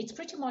it's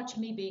pretty much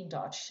me being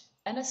Dutch,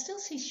 and I still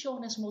see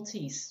Sean as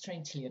Maltese,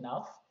 strangely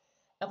enough.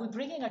 And we're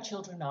bringing our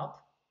children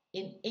up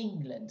in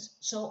England.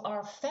 So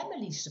our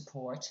family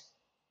support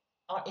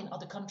are in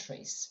other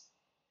countries.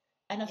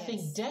 And I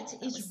think that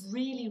is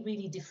really,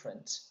 really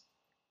different.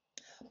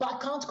 But I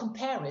can't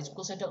compare it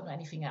because I don't know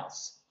anything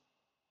else.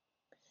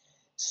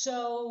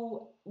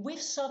 So with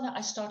Sanne,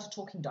 I started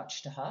talking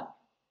Dutch to her,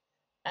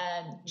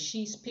 and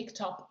she's picked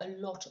up a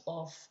lot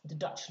of the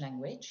Dutch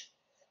language.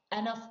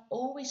 And I've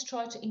always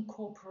tried to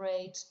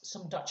incorporate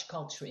some Dutch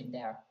culture in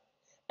there.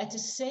 At the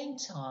same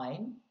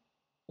time,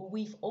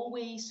 we've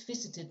always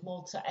visited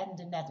Malta and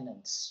the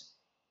Netherlands,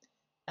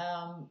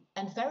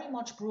 and very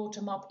much brought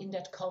them up in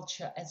that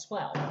culture as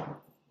well.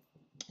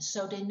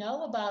 So they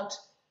know about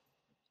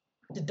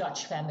the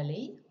Dutch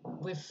family.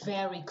 We're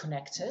very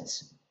connected.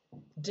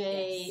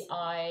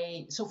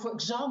 So for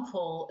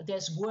example,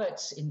 there's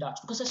words in Dutch,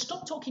 because I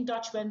stopped talking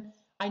Dutch when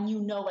I knew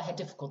Noah had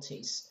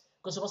difficulties,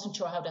 because I wasn't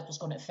sure how that was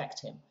going to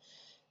affect him.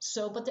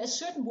 So, but there's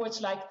certain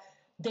words like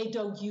they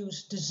don't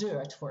use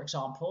dessert, for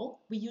example.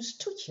 We use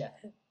toetje.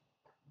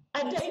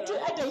 And they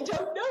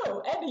don't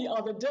know any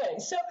other day.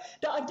 So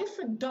there are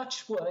different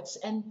Dutch words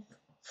and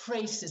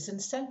phrases and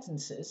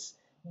sentences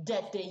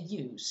that they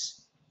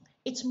use.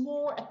 It's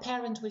more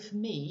apparent with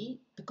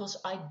me because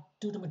I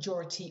do the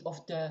majority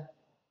of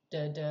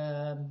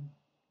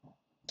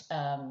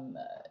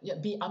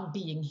I'm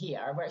being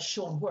here, where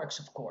Sean works,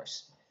 of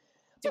course.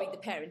 Doing the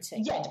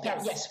parenting. Yeah,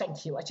 yes,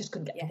 thank you. I just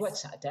couldn't get the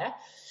words out there.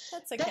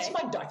 That's okay. That's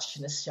my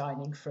Dutchness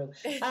shining through.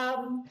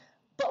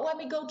 But when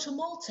we go to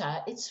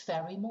Malta, it's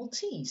very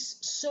Maltese.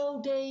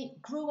 So they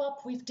grew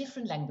up with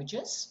different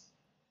languages,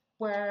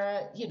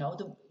 where, you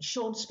know,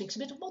 Sean speaks a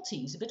bit of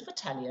Maltese, a bit of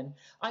Italian.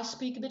 I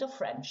speak a bit of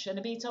French and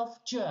a bit of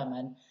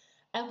German.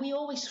 And we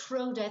always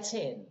throw that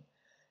in.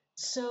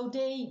 So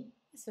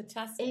That's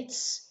fantastic.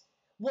 It's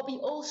what we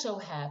also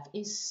have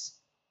is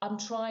I'm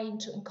trying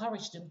to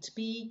encourage them to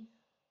be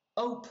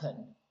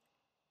open,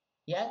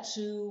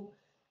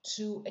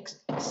 to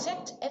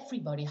accept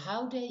everybody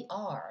how they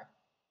are.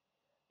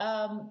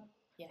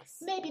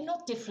 Maybe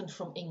not different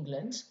from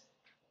England,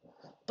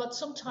 but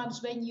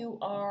sometimes when you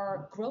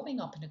are growing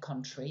up in a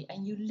country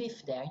and you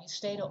live there, you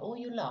stay there all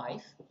your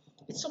life,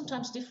 It's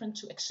sometimes different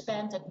to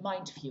expand that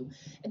mind view.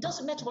 It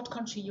doesn't matter what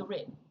country you're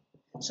in.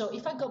 So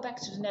if I go back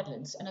to the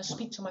Netherlands and I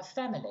speak to my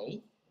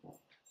family,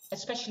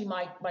 especially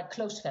my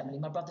close family,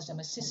 my brothers and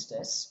my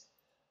sisters,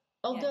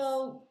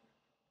 although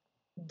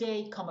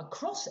they come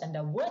across and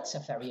their words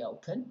are very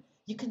open,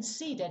 you can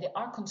see that they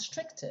are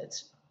constricted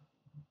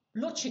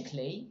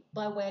logically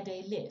by where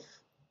they live.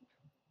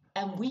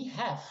 And we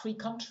have 3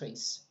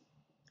 countries.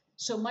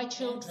 So my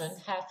children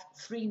have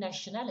 3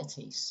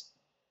 nationalities.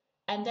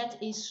 And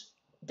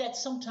that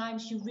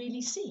sometimes you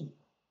really see.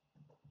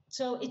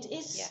 So it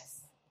is,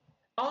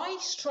 I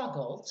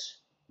struggled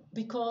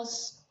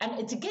because, and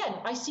it's again,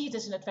 I see it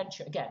as an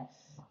adventure again.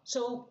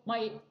 So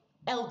my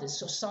eldest,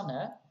 so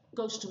Sanne,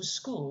 goes to a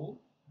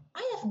school.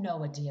 I have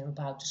no idea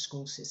about the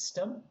school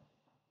system.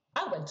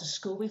 I went to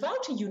school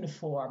without a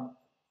uniform.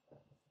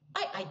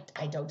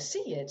 I don't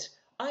see it.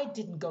 I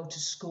didn't go to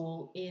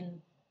school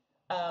in,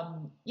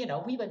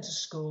 we went to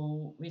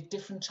school with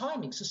different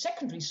timings. So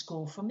secondary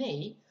school for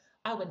me,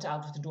 I went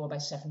out of the door by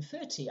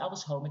 7:30. I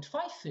was home at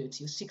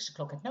 5:30 or 6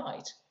 o'clock at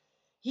night.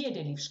 Here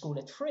they leave school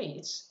at 3.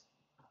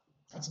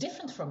 It's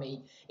different for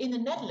me. In the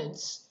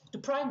Netherlands, the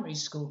primary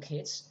school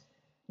kids,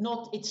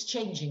 it's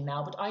changing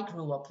now, but I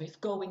grew up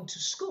with going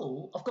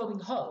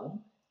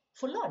home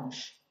for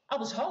lunch. I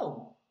was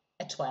home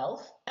at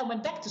 12 and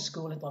went back to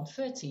school at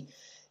 1:30.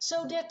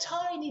 So there are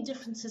tiny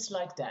differences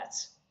like that.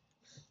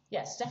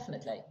 Yes,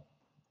 definitely.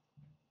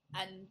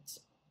 And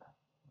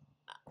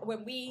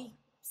when we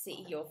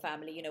see your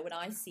family, when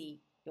I see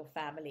your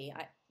family,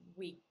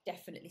 we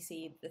definitely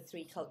see the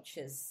 3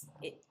 cultures,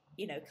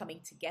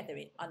 coming together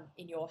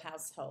in your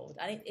household,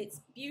 and it's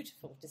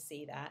beautiful to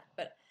see that.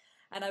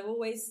 And I've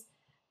always,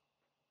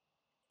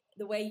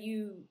 the way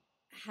you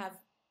have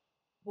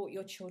brought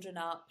your children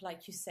up,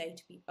 like you say,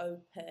 to be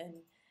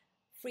open,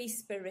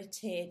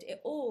 free-spirited,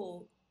 it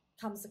all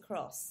comes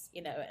across,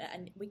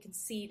 and we can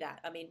see that.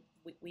 I mean,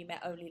 we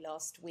met only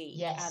last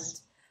week,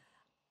 and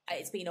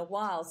it's been a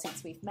while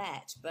since we've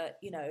met, but,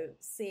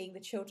 seeing the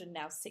children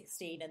now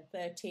 16 and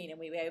 13, and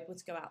we were able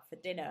to go out for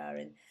dinner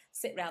and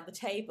sit around the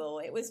table,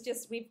 it was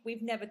just,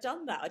 we've never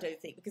done that, I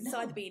don't think, because it's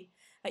either been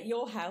at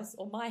your house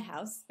or my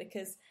house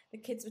because the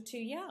kids were too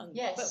young.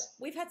 Yes.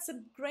 But we've had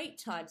some great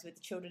times with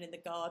the children in the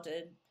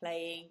garden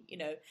playing,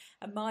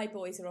 and my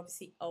boys are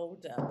obviously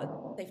older,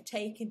 but they've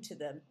taken to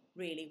them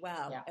really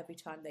well every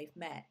time they've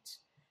met,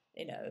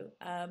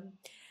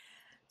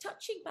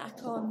 touching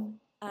back on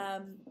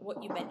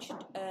what you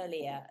mentioned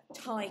earlier,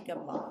 Tiger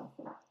Mum.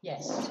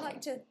 Yes. Would you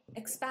like to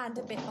expand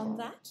a bit on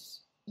that?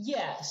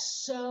 Yeah,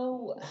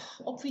 so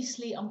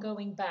obviously I'm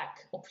going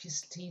back,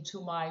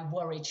 to my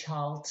worry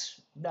child,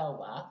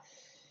 Noah.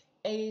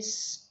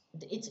 It's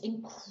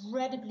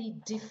incredibly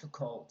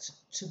difficult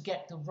to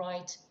get the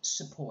right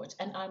support.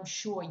 And I'm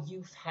sure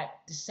you've had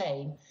the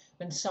same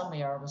when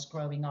Samir was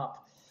growing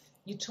up.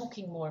 You're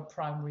talking more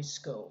primary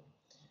school.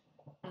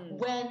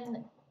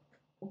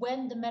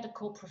 When the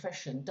medical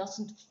profession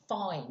doesn't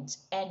find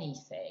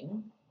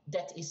anything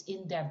that is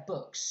in their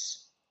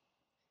books,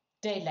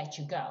 they let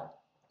you go.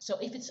 So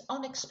if it's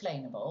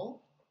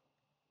unexplainable,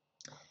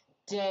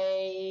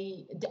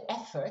 the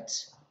effort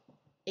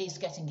is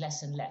getting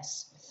less and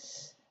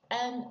less.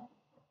 And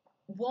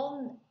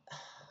one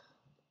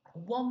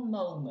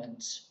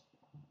moment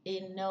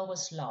in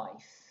Noah's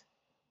life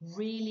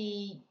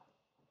really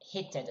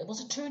hit it. It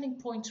was a turning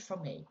point for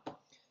me.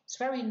 It's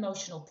a very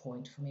emotional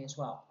point for me as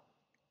well.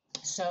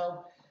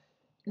 So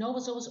Noah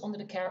was always under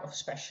the care of a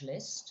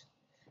specialist,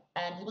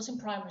 and he was in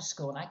primary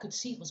school, and I could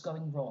see it was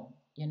going wrong.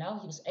 He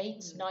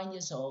was 9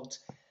 years old,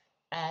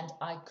 and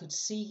I could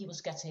see he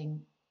was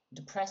getting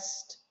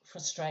depressed,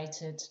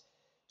 frustrated.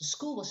 The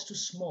school was too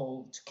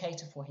small to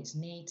cater for his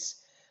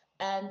needs,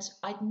 and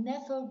I'd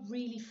never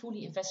really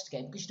fully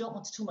investigated because you don't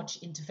want too much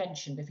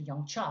intervention with a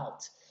young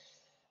child.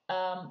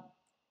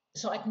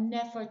 So I'd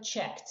never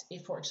checked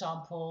if, for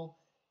example,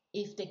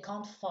 if they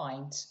can't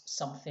find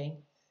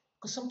something,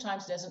 because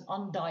sometimes there's an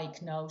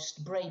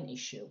undiagnosed brain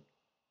issue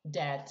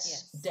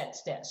that's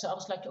there. So I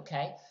was like,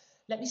 okay,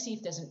 let me see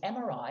if there's an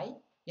MRI.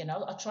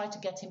 I'll try to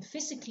get him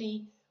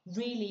physically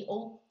really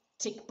all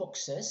tick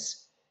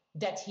boxes,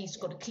 that he's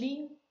got a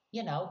clean,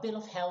 bill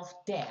of health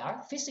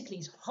there. Physically,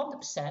 he's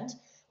 100%,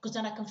 because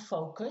then I can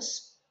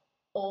focus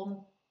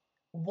on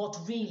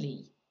what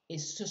really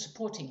is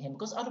supporting him,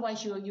 because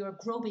otherwise you're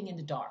groping in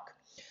the dark.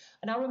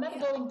 And I remember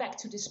going back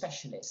to this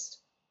specialist.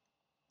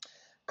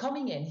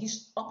 Coming in,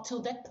 he's up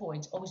till that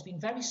point always been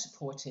very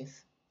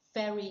supportive,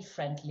 very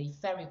friendly,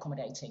 very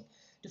accommodating.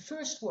 The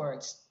first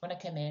words when I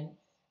came in,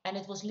 and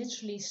it was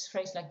literally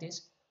phrased like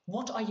this: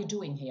 "What are you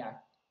doing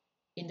here?"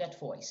 in that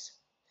voice.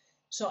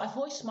 So I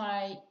voiced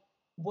my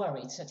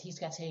worries that he's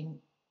getting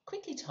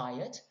quickly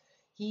tired,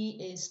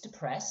 he is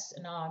depressed,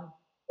 and I'm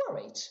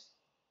worried.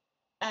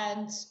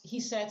 And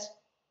he said,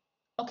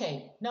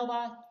 "Okay,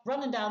 Noah,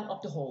 running down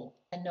up the hall."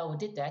 And Noah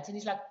did that, and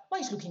he's like,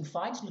 "Well, he's looking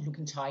fine, he's not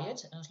looking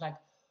tired." And I was like,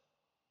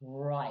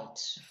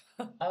 right,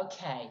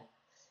 okay.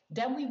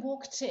 Then we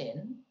walked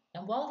in,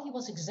 and while he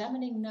was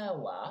examining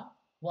Noah,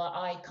 while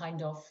I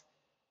kind of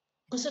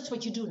because that's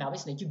what you do now,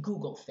 isn't it? You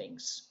Google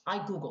things.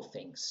 I Google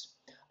things.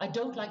 I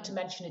don't like to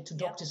mention it to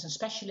doctors and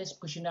specialists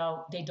because,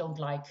 they don't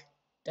like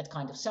that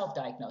kind of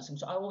self-diagnosing.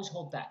 So I always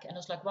hold back. And I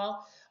was like,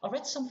 well, I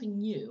read something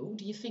new.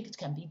 Do you think it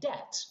can be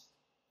that?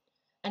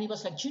 And he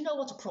was like, do you know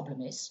what the problem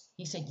is?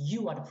 He said,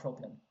 you are the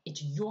problem.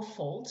 It's your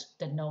fault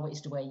that Noah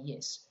is the way he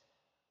is.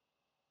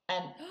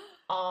 And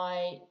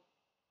I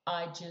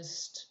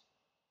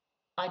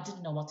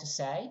didn't know what to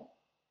say.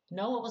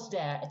 Noah was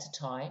there at the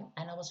time,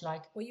 and I was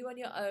like... Were you on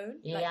your own?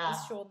 Yeah. Like,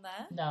 was Sean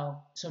there?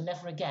 No, so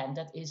never again.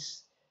 That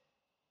is,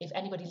 if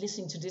anybody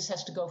listening to this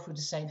has to go through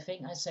the same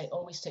thing, I say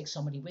always take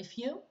somebody with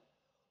you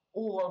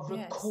or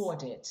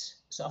record it.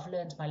 So I've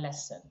learned my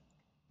lesson.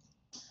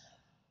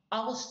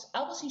 I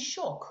was in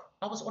shock.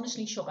 I was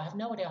honestly in shock. I have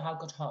no idea how I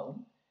got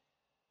home.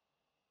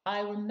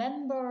 I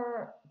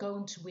remember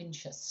going to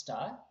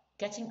Winchester,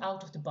 getting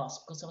out of the bus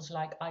because I was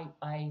like,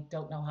 I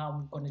don't know how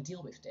I'm going to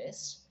deal with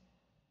this.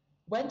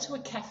 Went to a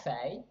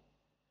cafe,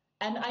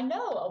 and I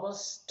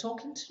was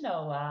talking to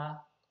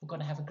Noah. We're going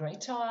to have a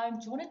great time.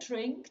 Do you want a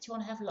drink? Do you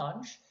want to have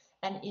lunch?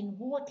 And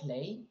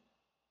inwardly,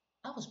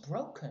 I was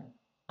broken.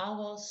 I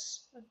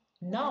was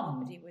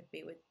numb. Anybody would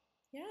be with,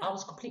 I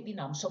was completely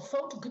numb. So I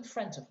phoned a good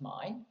friend of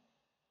mine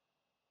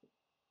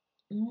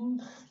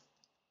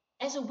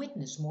as a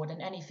witness more than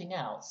anything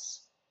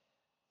else.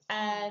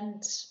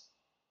 And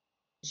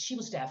she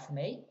was there for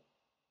me.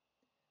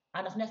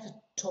 And I've never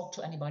talked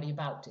to anybody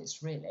about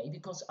this, really,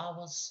 because I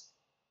was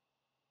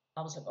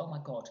like, oh,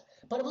 my God.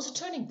 But it was a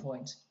turning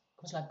point.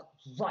 I was like,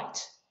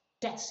 right,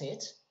 that's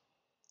it.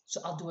 So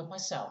I'll do it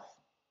myself.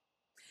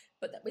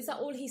 But was that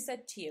all he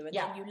said to you, and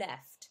then you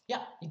left?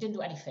 Yeah, he didn't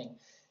do anything.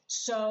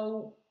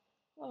 So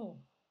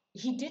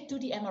he did do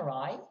the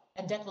MRI,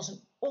 and that was an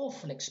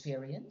awful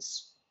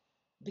experience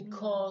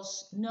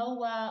because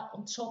Noah,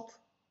 on top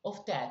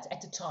of that,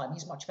 at the time,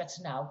 he's much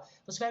better now,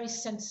 was very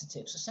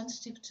sensitive. So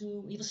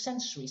he was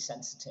sensory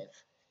sensitive.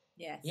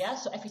 Yes. Yeah,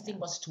 so everything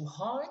was too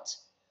hard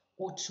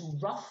or too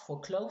rough for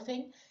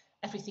clothing.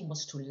 Everything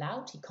was too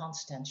loud. He can't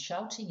stand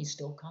shouting. He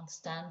still can't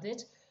stand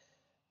it.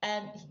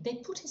 And they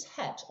put his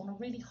head on a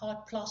really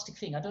hard plastic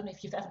thing. I don't know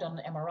if you've ever done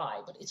an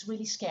MRI, but it's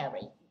really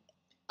scary.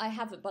 I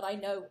haven't, but I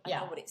know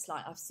what it's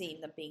like. I've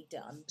seen them being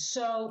done.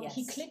 So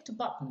he clicked a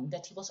button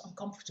that he was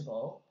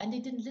uncomfortable, and they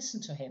didn't listen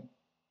to him.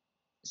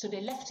 So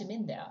they left him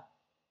in there.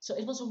 So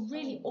it was a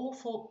really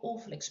awful,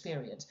 awful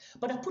experience.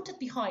 But I put it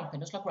behind me.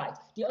 And I was like, right,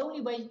 the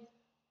only way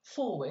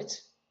forward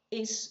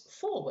is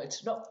forward,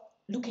 not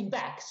looking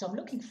back. So I'm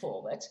looking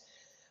forward.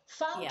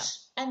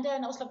 And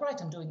then I was like, right,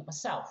 I'm doing it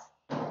myself.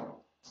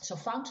 So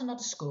found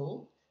another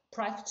school,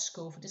 private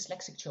school for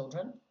dyslexic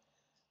children.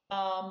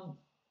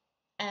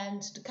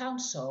 And the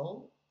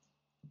council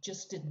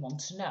just didn't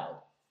want to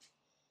know.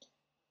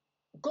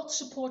 Got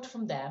support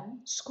from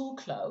them, school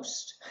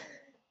closed.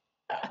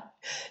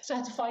 So I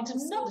had to find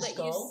another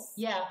school.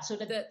 So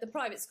the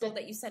private school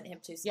that you sent him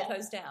to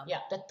closed down.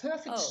 Yeah, that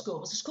perfect school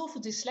was a school for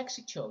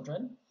dyslexic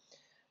children.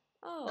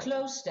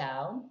 Closed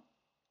down.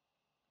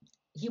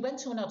 He went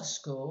to another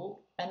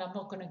school, and I'm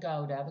not going to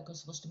go there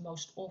because it was the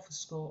most awful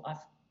school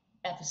I've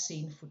ever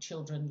seen for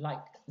children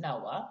like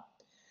Noah.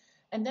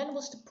 And then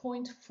was the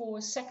point for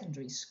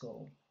secondary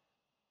school.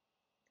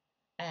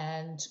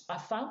 And I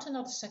found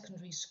another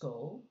secondary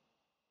school.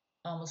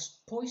 I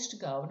was poised to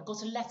go, and I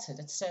got a letter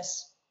that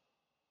says,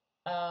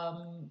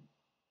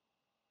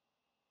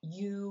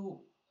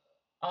 you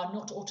are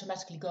not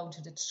automatically going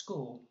to that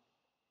school.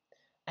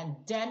 And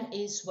then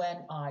is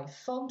when I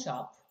phoned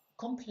up,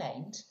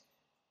 complained,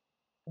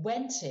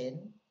 went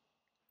in,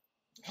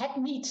 had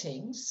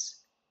meetings,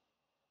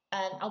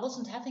 and I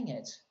wasn't having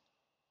it.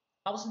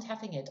 I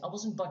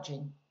wasn't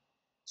budging.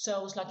 So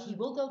I was like, he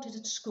will go to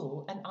the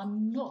school, and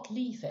I'm not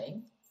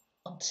leaving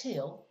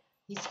until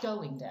he's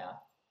going there.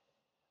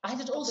 I had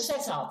it all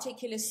set up. A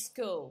particular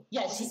school.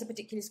 Yes, was a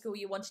particular school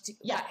you wanted to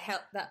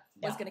help that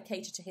was going to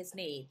cater to his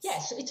needs.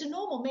 Yes, it's a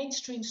normal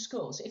mainstream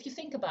school. So if you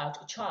think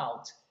about a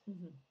child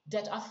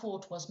that I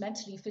thought was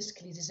mentally and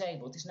physically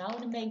disabled is now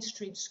in a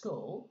mainstream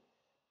school,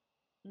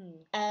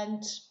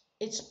 and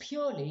it's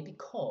purely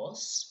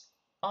because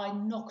I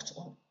knocked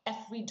on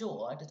every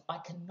door that I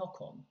can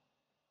knock on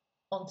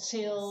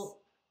until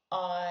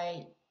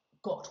I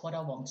got what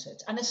I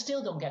wanted, and I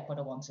still don't get what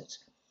I wanted.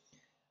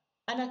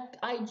 And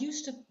I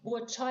used the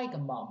word tiger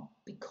mum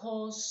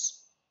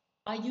because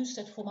I use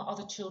that for my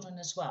other children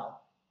as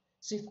well.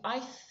 So if I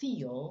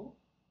feel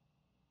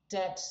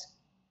that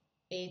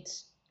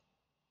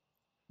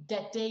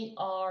they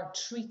are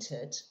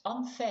treated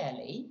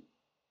unfairly,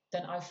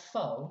 then I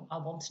phone. I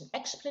want an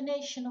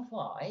explanation of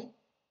why.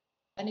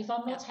 And if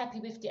I'm not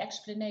happy with the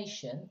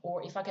explanation,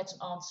 or if I get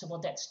an answer, well,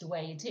 that's the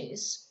way it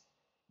is,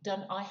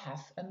 then I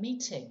have a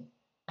meeting,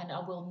 and I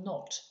will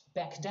not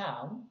back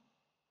down.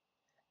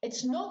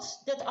 It's not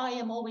that I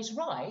am always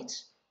right,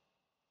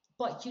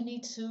 but you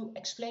need to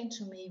explain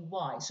to me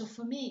why. So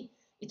for me,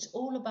 it's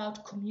all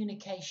about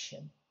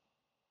communication.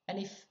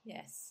 And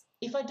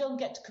if I don't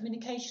get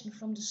communication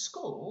from the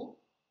school,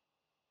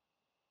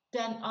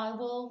 then I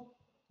will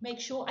make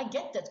sure I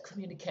get that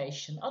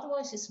communication.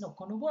 Otherwise, it's not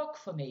going to work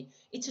for me.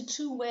 It's a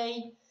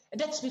two-way,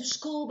 and that's with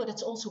school, but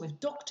it's also with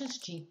doctors,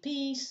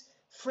 GPs,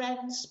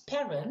 friends,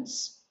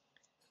 parents,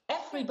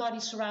 everybody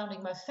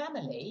surrounding my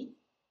family.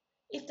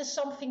 If there's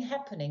something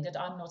happening that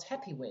I'm not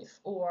happy with,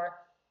 or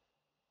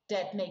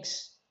that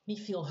makes me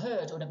feel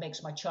hurt, or that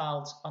makes my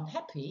child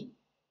unhappy,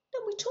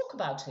 then we talk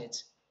about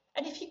it.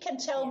 And if you can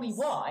tell me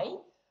why,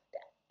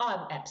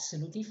 I'm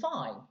absolutely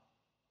fine.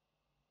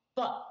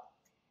 But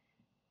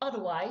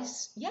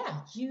otherwise,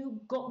 yeah,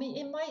 you got me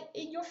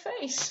in your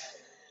face.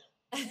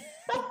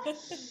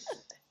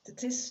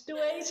 That is the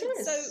way it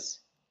is. So,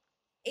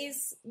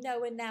 is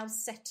Noah now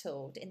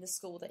settled in the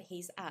school that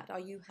he's at? Are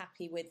you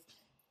happy with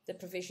the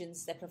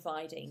provisions they're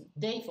providing?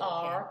 They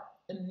are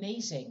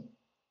amazing.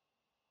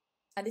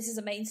 And this is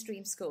a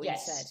mainstream school,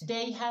 yes, you said?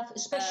 They have a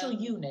special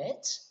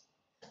unit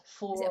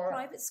for... Is it a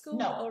private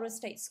school or a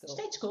state school?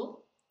 State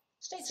school.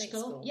 State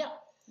school, yeah.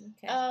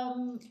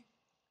 Okay.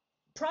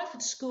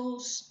 Private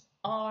schools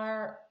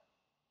are,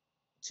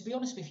 to be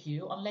honest with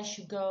you, unless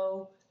you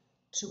go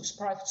to a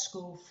private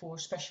school for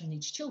special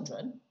needs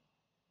children,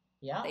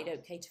 yeah, they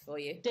don't cater for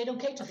you. They don't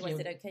cater for you.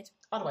 They don't cater.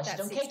 Otherwise, they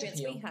don't cater for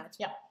you. We had.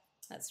 Yeah,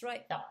 that's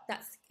right. Yeah.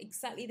 That's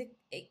exactly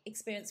the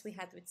experience we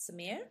had with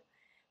Samir,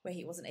 where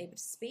he wasn't able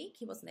to speak,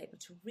 he wasn't able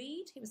to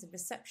read, he was in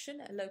reception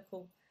at a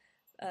local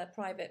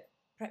private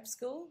prep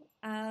school,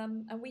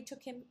 and we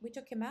took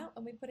him out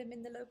and we put him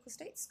in the local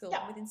state school.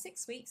 Yeah. And within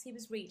 6 weeks, he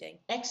was reading.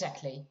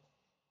 Exactly.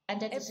 And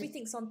that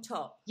everything's on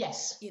top.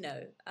 Yes. You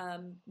know,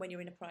 when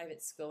you're in a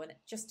private school, and it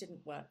just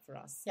didn't work for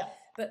us. Yeah.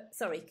 But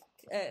sorry,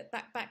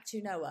 back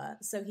to Noah.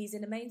 So he's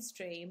in a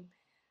mainstream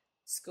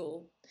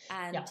school,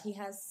 and he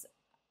has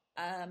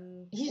all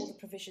the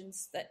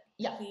provisions that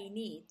he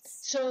needs.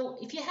 So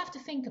if you have to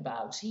think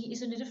about, he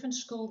is in a different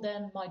school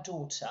than my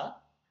daughter,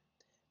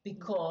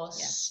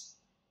 because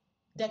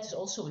that is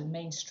also a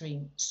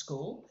mainstream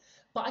school.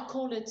 But I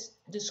call it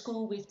the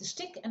school with the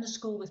stick and the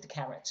school with the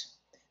carrot.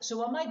 So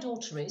where my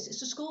daughter is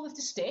the school with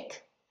the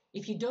stick.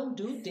 If you don't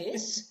do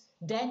this,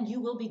 then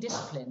you will be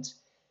disciplined.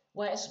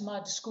 Whereas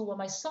the school where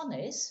my son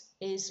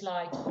is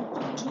like,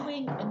 you're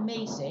doing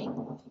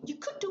amazing. You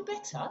could do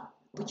better,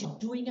 but you're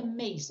doing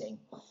amazing.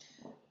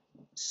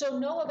 So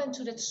Noah went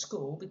to that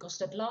school because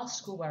that last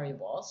school where he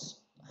was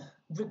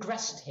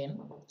regressed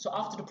him. So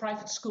after the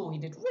private school, he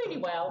did really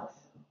well.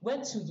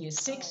 Went to year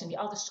 6 in the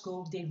other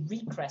school, they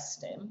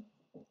regressed him.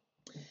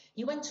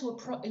 He went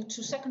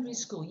to secondary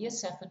school, year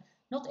 7,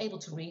 not able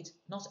to read,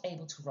 not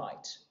able to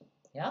write.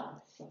 Yeah,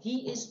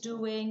 he is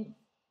doing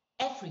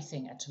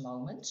everything at the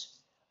moment,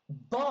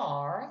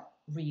 bar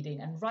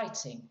reading and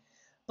writing.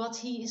 But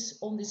he is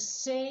on the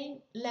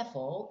same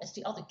level as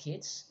the other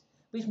kids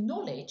with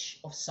knowledge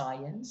of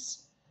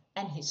science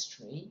and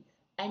history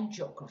and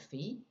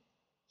geography.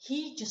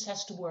 He just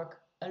has to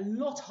work a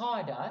lot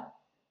harder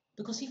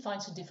because he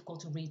finds it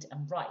difficult to read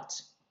and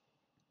write.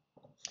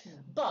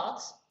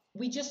 But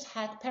we just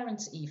had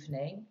parents'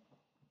 evening,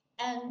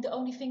 and the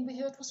only thing we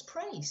heard was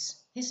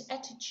praise. His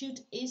attitude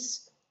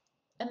is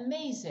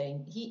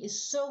amazing. He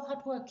is so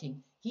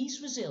hardworking.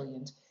 He's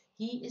resilient.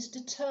 He is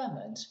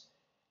determined.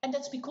 And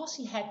that's because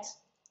he had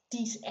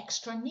these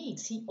extra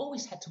needs. He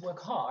always had to work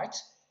hard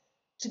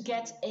to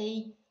get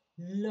a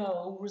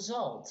low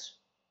result.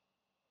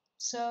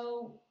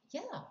 So,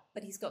 yeah.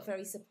 But he's got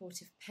very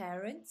supportive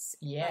parents.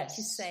 Yes. Like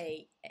you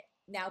say,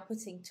 now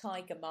putting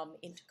Tiger Mum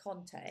into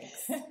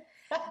context.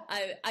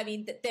 I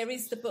mean, there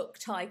is the book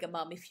Tiger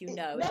Mum, if you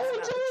know. No,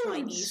 it's I don't.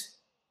 Chinese.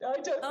 I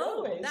don't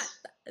know it.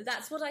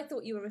 That's what I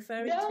thought you were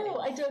referring to. No,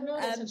 I don't know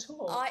it at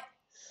all.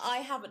 I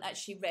haven't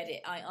actually read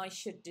it. I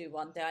should do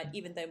one day,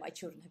 even though my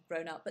children have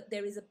grown up. But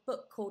there is a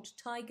book called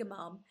Tiger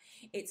Mum.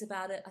 It's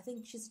about I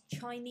think she's a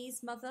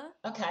Chinese mother.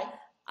 Okay.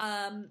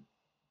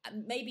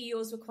 Maybe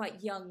yours were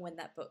quite young when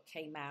that book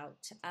came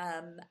out.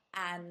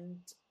 And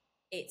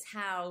it's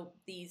how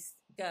these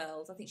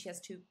girls, I think she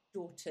has 2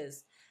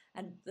 daughters,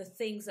 and the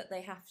things that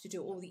they have to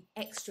do, all the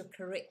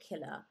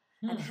extracurricular,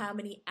 and how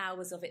many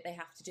hours of it they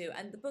have to do.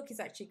 And the book is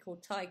actually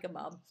called Tiger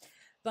Mum.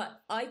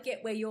 But I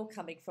get where you're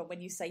coming from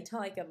when you say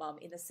Tiger Mum,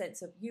 in the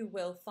sense of you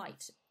will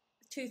fight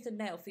tooth and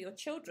nail for your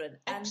children.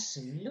 And,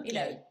 absolutely. You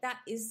know, that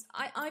is,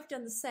 I've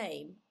done the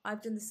same.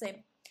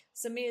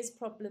 Samir's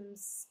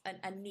problems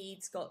and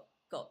needs got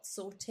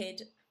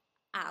sorted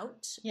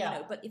out. Yeah. You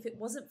know, but if it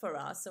wasn't for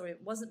us, or it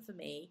wasn't for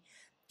me,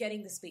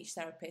 getting the speech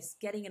therapist,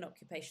 getting an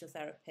occupational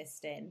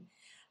therapist in,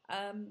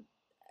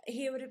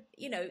 he would have,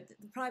 you know,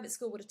 the private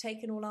school would have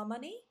taken all our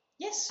money.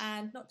 Yes.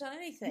 And not done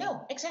anything.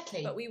 No,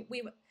 exactly. But we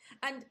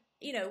and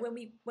you know,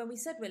 when we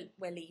said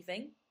we're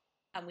leaving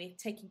and we're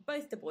taking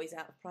both the boys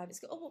out of private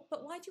school, well,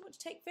 but why do you want to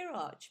take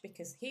Viraj?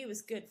 Because he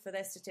was good for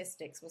their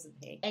statistics, wasn't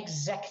he?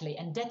 Exactly,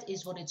 and that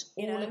is what it's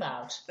all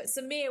about. But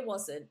Samir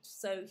wasn't,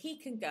 so he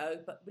can go,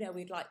 but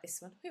we'd like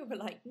this one. We were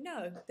like,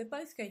 no, they're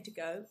both going to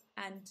go,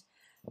 and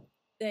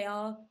they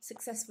are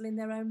successful in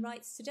their own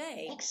rights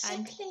today.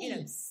 Exactly. And, you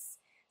know,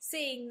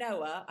 seeing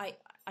Noah,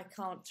 I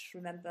can't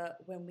remember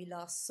when we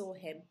last saw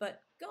him,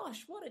 but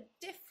gosh, what a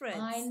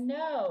difference. I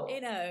know.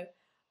 You know,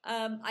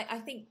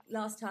 I think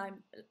last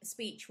time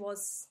speech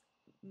was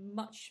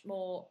much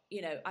more,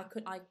 we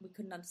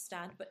couldn't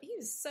understand, but he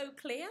was so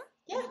clear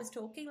when he was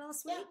talking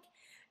last week.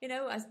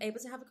 I was able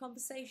to have a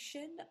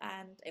conversation,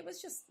 and it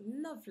was just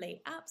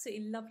lovely,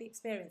 absolutely lovely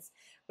experience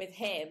with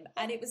him.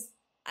 And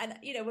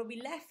when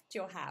we left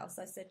your house,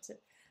 I said to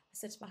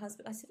my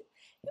husband,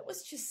 it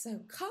was just so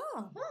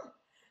calm.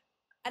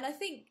 And I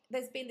think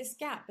there's been this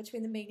gap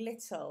between them being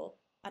little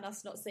and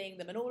us not seeing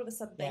them, and all of a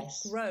sudden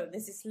they've grown.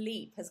 There's this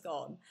leap has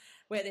gone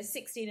where they're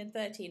 16 and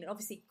 13, and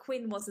obviously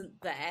Quinn wasn't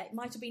there. It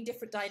might have been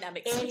different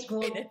dynamics. It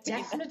will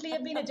definitely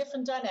have been a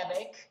different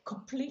dynamic,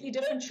 completely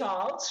different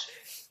child.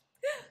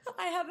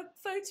 I have a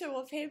photo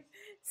of him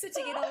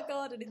sitting in our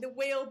garden in the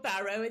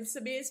wheelbarrow, and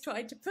Samir's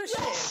trying to push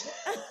him.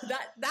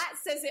 that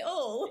says it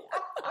all.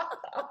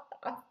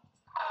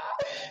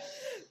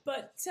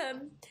 But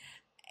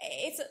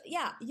it's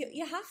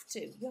you have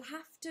to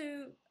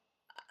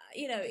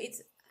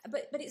it's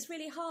but it's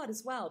really hard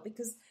as well,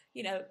 because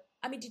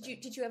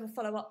did you ever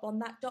follow up on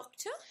that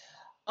doctor?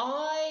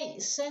 I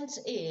sent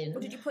in, or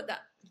did you put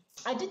that?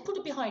 I did put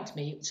it behind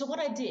me. So what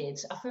I did,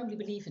 I firmly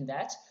believe in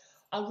that.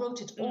 I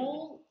wrote it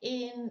all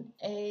in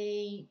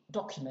a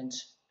document.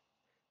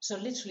 So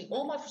literally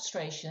all my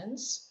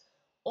frustrations,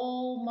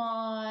 all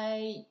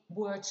my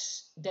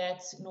words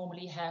that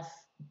normally have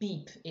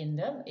beep in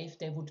them if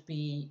they would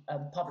be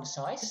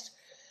publicized.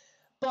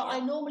 But I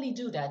normally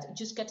do that,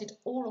 just get it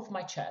all off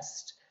my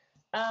chest.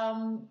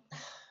 No,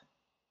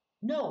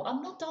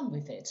 I'm not done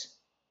with it,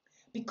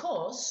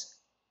 because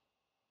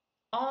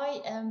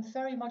I am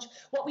very much,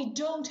 what we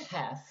don't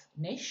have,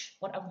 Nish,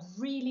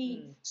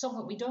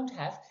 something we don't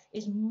have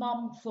is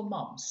mum for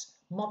mums,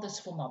 mothers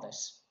for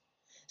mothers.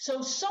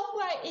 So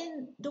somewhere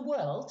in the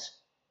world,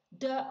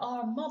 there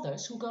are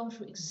mothers who are going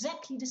through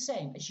exactly the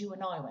same as you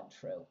and I went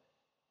through.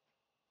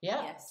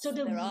 Yeah? Yes, so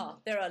there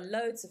are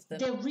loads of them.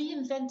 They're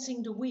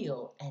reinventing the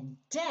wheel, and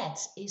that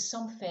is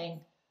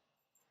something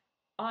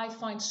I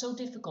find so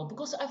difficult,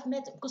 because I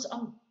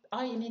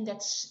am in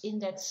that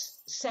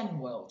SEN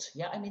world.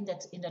 Yeah, I'm in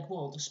that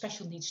world of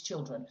special needs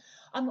children.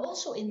 I'm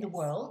also in the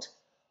world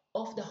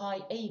of the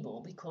high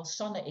able, because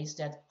Sanne is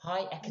that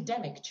high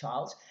academic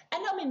child,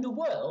 and I'm in the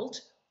world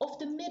of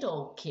the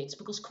middle kids,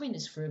 because Quinn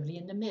is firmly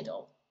in the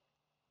middle.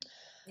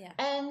 Yeah.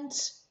 And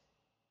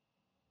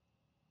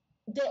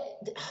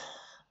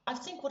I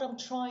think what I'm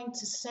trying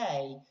to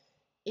say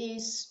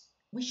is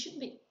we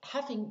shouldn't be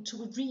having to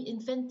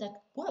reinvent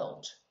that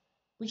world.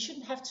 We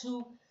shouldn't have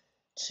to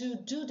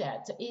do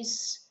that.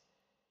 Is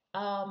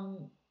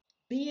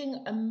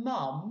being a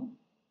mum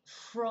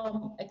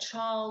from a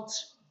child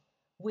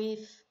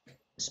with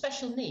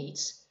special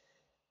needs,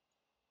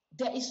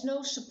 there is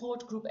no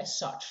support group as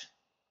such.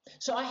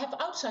 So I have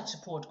outside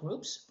support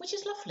groups, which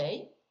is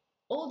lovely,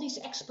 all these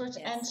experts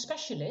and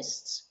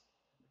specialists,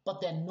 but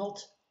they're not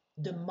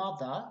the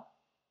mother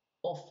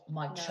of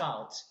my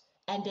child,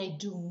 and they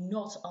do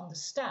not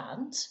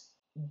understand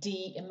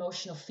the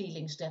emotional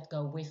feelings that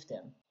go with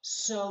them.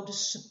 So the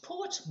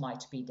support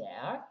might be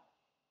there,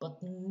 but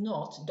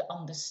not the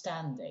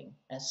understanding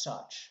as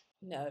such.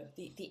 No,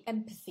 the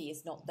empathy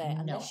is not there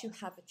unless you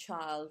have a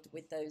child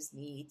with those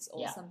needs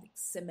or something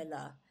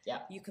similar. Yeah.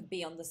 You can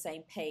be on the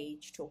same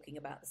page talking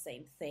about the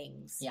same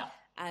things. Yeah.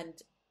 And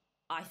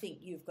I think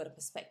you've got a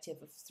perspective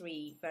of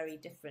 3 very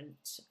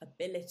different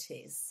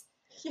abilities.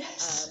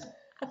 Yes.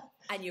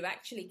 And you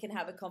actually can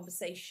have a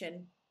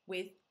conversation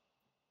with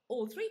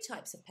all 3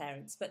 types of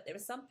parents, but there are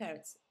some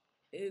parents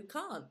who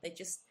can't. They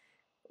just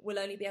will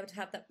only be able to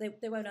have that.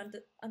 They won't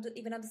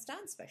even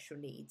understand special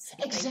needs.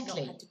 Exactly. They've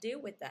not had to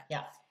deal with that.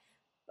 Yeah.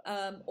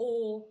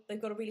 Or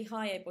they've got a really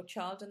high able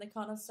child and they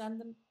can't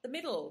understand the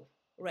middle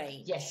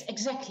range. Yes,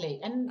 exactly.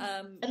 And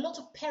a lot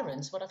of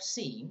parents, what I've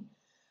seen,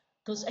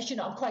 because as you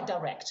know, I'm quite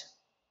direct.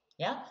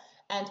 Yeah.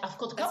 And I've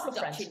got a couple of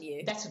friends.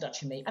 That's the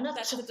Dutch in me. And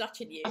that's the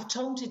Dutch in you. I've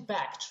toned it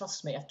back.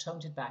 Trust me, I've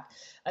toned it back.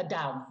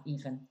 Down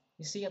even.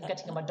 You see, I'm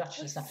getting on my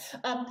Dutchness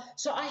now.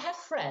 So I have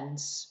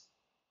friends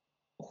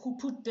who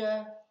put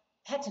their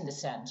head in the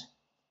sand.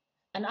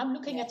 And I'm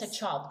looking at a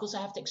child, because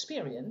I have the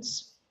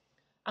experience.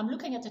 I'm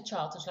looking at the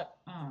child, it's like,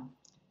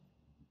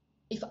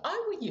 if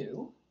I were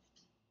you,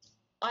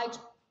 I'd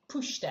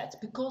push that,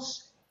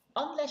 because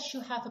unless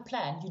you have a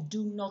plan, you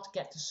do not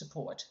get the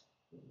support.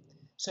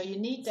 So you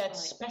need that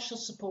special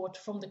support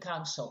from the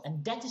council.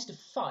 And that is the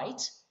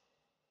fight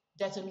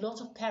that a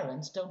lot of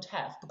parents don't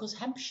have, because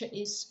Hampshire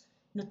is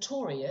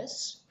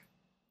notorious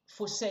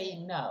for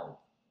saying no.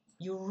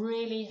 You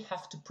really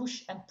have to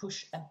push and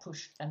push and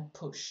push and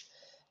push.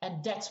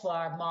 And that's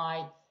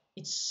why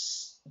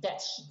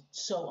that's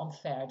so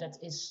unfair. That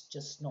is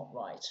just not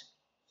right.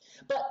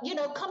 But,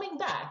 coming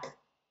back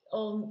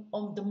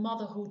on the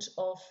motherhood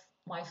of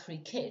my 3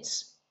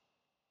 kids,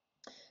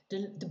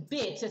 the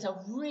bit that I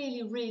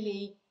really,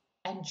 really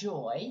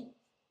enjoy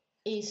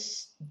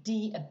is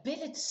the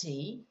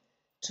ability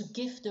to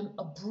give them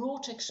a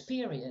broad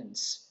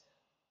experience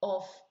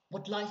of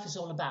what life is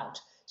all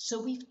about.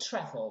 So we've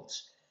traveled.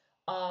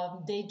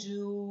 They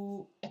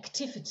do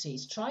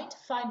activities, trying to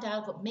find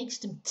out what makes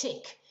them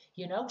tick,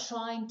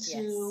 trying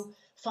to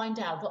find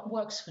out what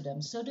works for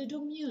them. So they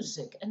do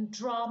music and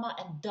drama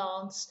and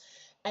dance.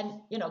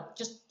 And,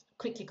 just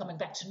quickly coming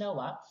back to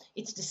Noah,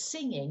 it's the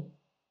singing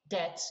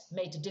that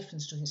made the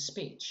difference to his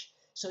speech.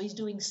 So he's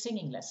doing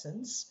singing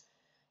lessons,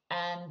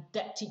 and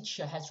that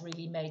teacher has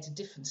really made a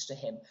difference to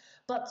him.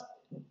 But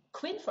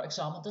Quinn, for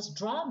example, does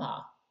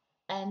drama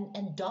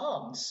and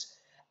dance.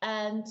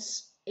 And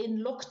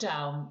in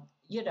lockdown,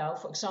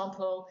 for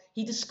example,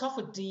 he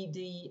discovered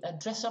the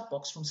dress-up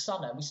box from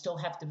Sanne. We still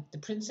have the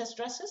princess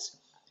dresses.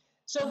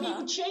 So he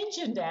would change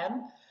in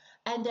them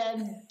and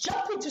then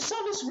jump into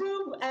Sanne's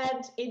room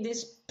and in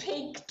this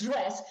pink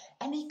dress,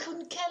 and he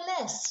couldn't care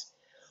less.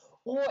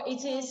 Or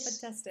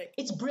fantastic.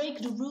 It's break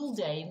the rule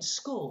day in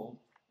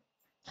school.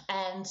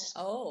 And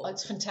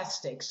it's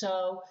fantastic.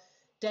 So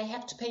they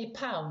have to pay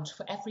 £1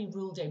 for every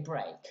rule day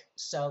break.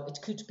 So it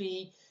could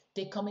be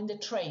they come in the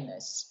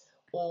trainers,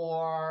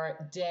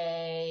 or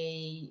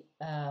they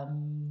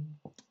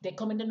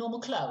come in the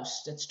normal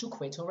clothes. That's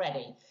 £2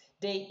 already.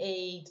 They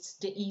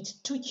eat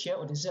toetje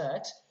or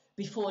dessert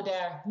before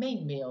their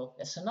main meal.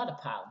 That's another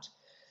 £1.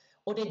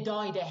 Or they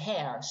dye their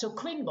hair. So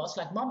Quinn was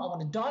like, Mom, I want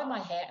to dye my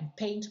hair and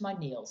paint my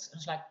nails. I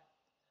was like,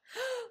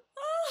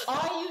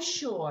 are you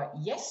sure?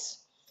 Yes.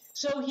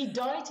 So he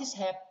dyed his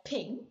hair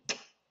pink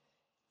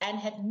and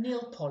had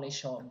nail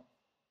polish on.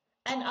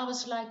 And I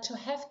was like, to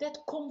have that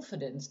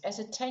confidence as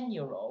a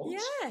 10-year-old,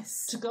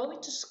 yes, to go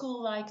into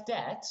school like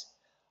that,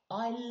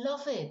 I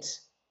love it.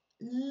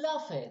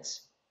 Love it.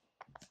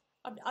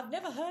 I've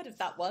never heard of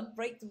that one.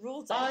 Break the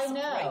rules. I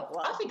know.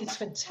 I think it's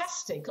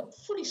fantastic. I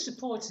fully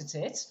supported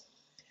it.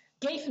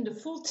 Gave him the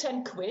full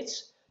 £10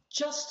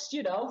 just,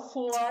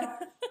 for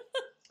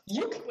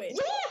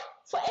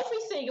for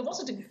everything. It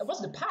wasn't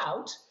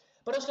 £1,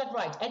 but I was like,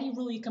 right, any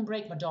rule you can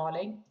break, my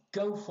darling,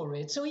 go for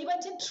it. So he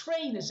went in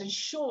trainers and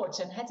shorts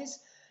and had his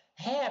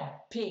hair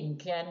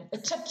pink and a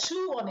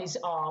tattoo on his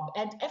arm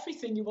and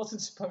everything he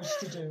wasn't supposed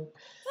to do.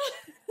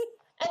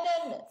 And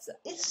then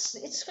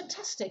it's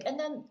fantastic. And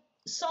then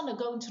Sanne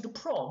going to the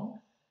prom.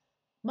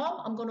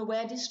 Mum, I'm going to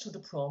wear this to the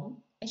prom.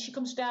 And she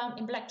comes down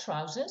in black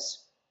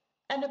trousers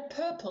and a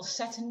purple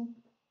satin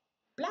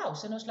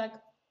blouse. And I was like,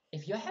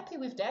 if you're happy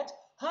with that,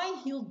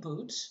 high-heeled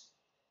boots.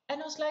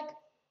 And I was like,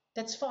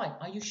 that's fine.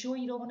 Are you sure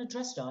you don't want to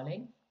dress,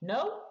 darling?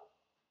 No,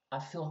 I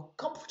feel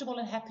comfortable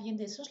and happy in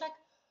this. I was like,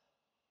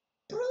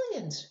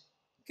 brilliant.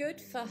 Good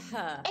for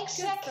her.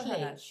 Exactly. Good for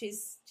her.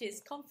 She's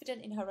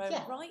confident in her own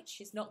right.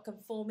 She's not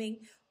conforming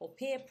or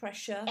peer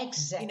pressure.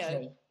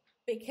 Exactly.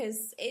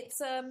 Because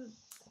it's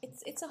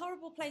a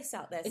horrible place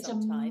out there. It's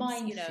sometimes. A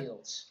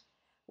minefield.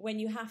 When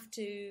you have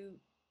to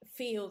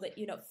feel that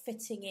you're not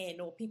fitting in,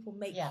 or people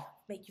make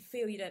you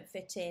feel you don't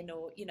fit in,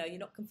 or you're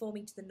not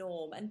conforming to the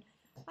norm. And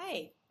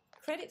hey,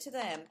 credit to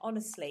them,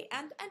 honestly,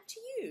 and to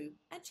you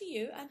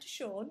and to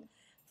Sean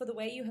for the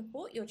way you have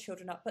brought your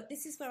children up. But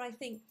this is where I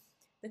think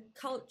the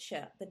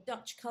culture, the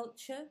Dutch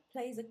culture,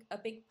 plays a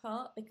big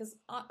part, because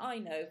I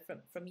know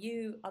from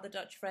you, other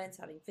Dutch friends,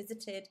 having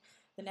visited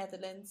the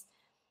Netherlands,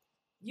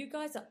 you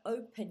guys are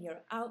open,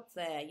 you're out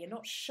there, you're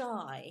not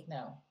shy.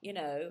 No.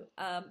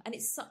 And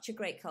it's such a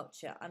great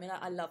culture. I mean,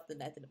 I love the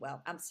Netherlands.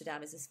 Well,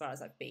 Amsterdam is as far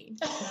as I've been.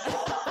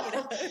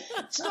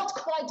 It's not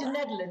quite the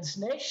Netherlands,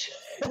 Nish.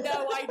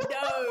 No, I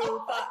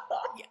know, but,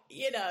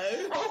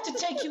 I have to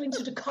take you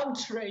into the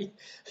country,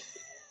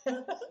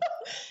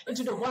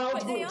 into the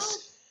wild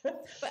woods.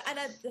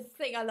 The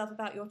thing I love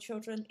about your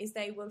children is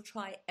they will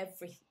try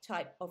every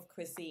type of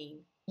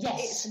cuisine.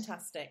 Yes. It's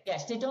fantastic.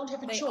 Yes, they don't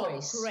have a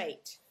choice. They are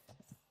great.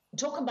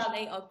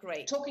 They are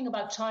great. Talking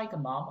about Tiger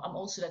Mom, I'm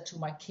also that to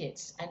my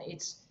kids, and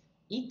it's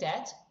eat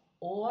that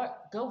or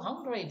go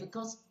hungry,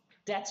 because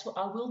that's what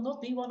I will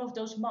not be one of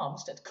those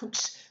moms that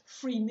cooks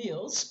 3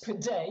 meals per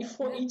day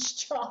for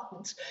each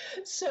child.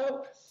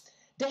 So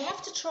they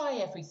have to try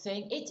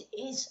everything. It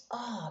is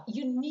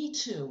you need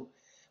to.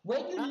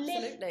 When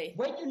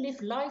you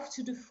live life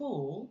to the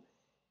full,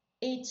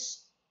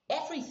 it's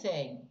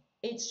everything.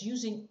 It's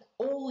using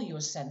all your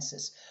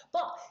senses.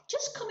 But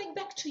just coming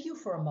back to you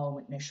for a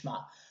moment,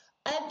 Nishma.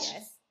 And,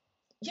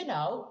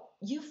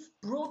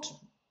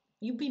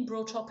 you've been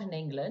brought up in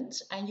England,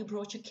 and you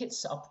brought your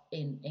kids up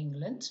in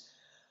England.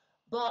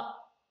 But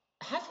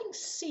having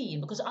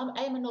seen, because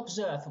I'm an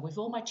observer, with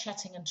all my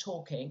chatting and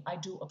talking, I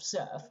do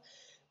observe,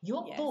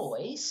 your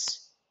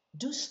boys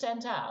do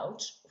stand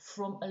out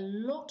from a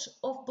lot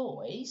of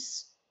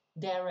boys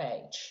their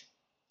age.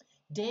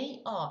 They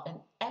are an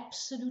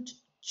absolute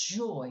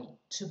joy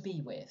to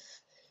be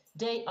with.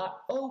 They are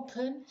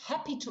open,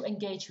 happy to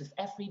engage with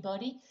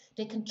everybody.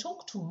 They can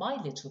talk to my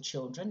little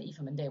children,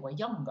 even when they were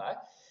younger.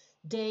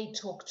 They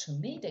talk to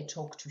me, they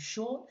talk to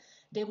Sean.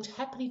 They would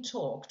happily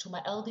talk to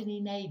my elderly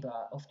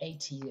neighbour of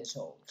 80 years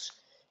old.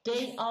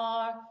 They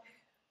are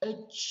a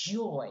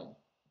joy.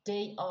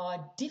 They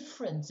are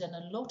different than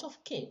a lot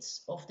of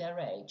kids of their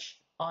age,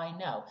 I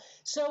know.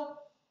 So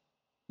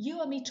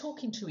you and me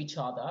talking to each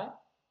other,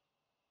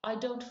 I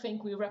don't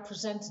think we're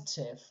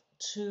representative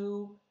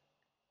to,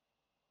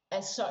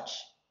 as such,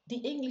 the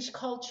English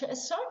culture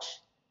as such.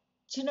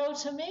 Do you know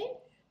what I mean?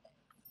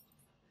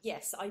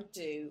 Yes, I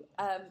do.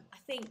 I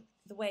think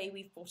the way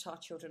we've brought our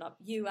children up,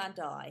 you and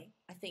I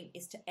think,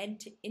 is to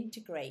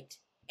integrate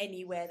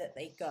anywhere that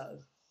they go.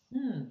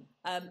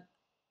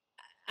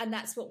 And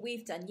that's what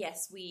we've done.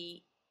 Yes,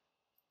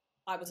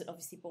 I wasn't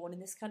obviously born in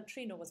this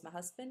country, nor was my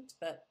husband,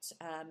 but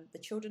the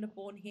children are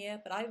born here.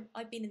 But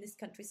I've been in this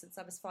country since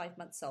I was 5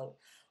 months old.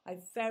 I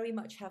very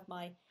much have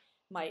my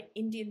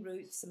Indian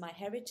roots and my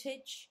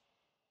heritage,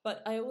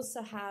 but I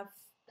also have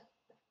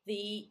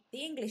the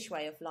English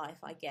way of life,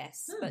 I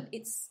guess. But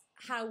it's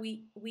how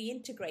we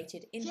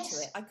integrated into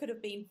it. I could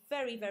have been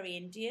very, very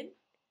Indian,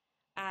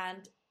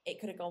 and it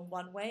could have gone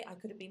one way. I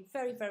could have been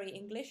very, very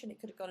English, and it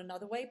could have gone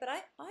another way. But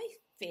I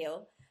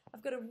feel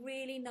I've got a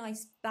really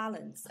nice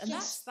balance, and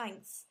that's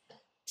thanks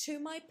to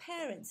my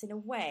parents in a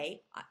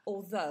way.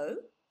 Although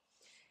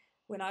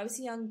when I was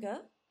younger,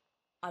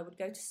 I would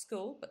go to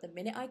school, but the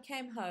minute I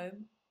came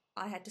home,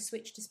 I had to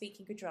switch to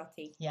speaking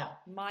Gujarati,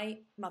 my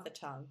mother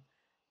tongue.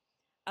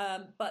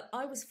 But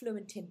I was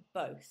fluent in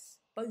both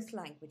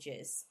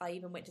languages. I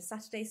even went to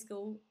Saturday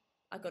school.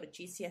 I got a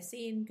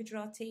GCSE in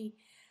Gujarati.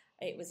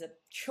 It was a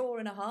chore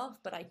and a half,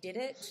 but I did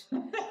it.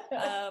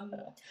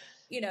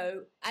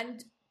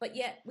 But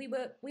yet we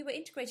were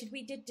integrated.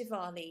 We did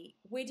Diwali,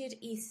 we did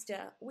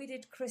Easter, we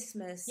did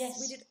Christmas,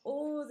 we did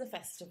all the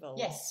festivals.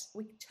 Yes.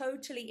 We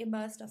totally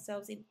immersed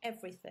ourselves in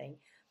everything.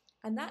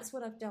 And that's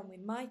what I've done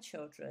with my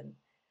children,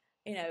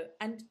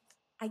 and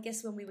I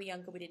guess when we were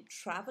younger, we didn't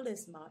travel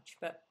as much,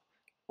 but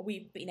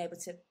we've been able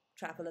to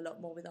travel a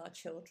lot more with our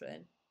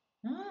children.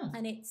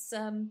 And it's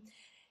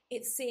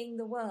seeing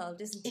the world,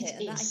 isn't it?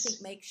 And that, I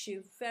think, makes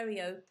you very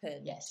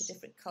open to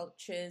different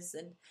cultures.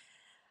 And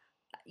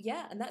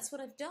and that's what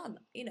I've done.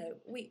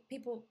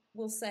 People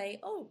will say,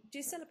 "Oh, do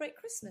you celebrate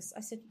Christmas?"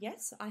 I said,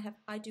 "Yes,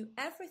 I do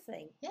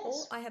everything.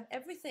 Yes. I have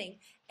everything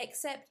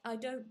except I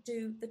don't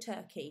do the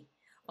turkey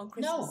on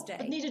Christmas Day.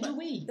 But neither do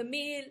we. The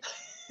meal,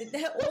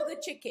 or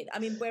the chicken. I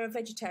mean, we're a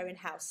vegetarian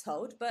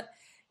household, but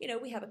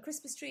we have a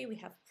Christmas tree, we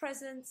have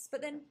presents,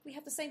 but then we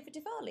have the same for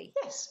Diwali.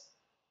 Yes.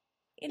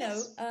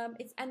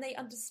 And they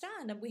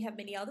understand, and we have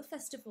many other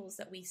festivals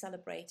that we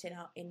celebrate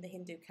in the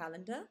Hindu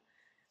calendar,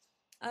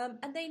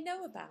 and they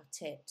know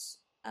about it.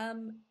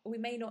 We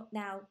may not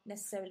now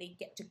necessarily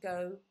get to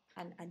go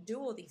and do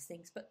all these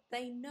things, but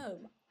they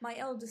know. My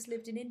eldest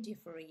lived in India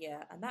for a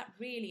year, and that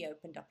really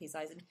opened up his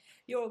eyes. And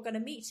you're going to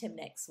meet him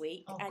next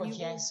week, oh, and God,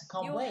 yes, I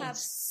can't wait. You'll have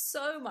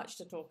so much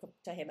to talk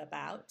to him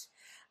about.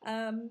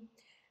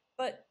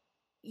 But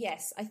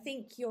yes, I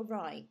think you're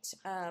right.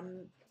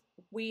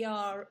 We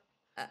are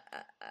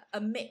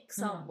a mix,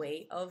 aren't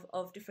we,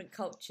 of different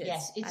cultures?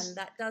 Yes, and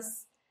that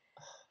does.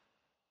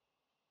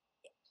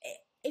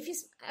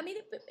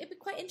 It'd be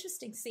quite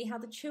interesting to see how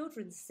the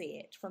children see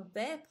it from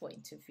their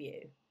point of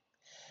view.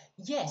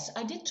 Yes,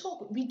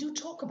 we do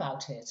talk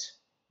about it.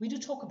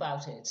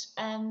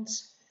 And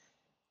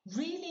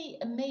really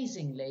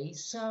amazingly,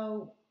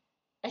 so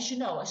as you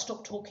know, I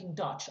stopped talking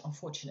Dutch,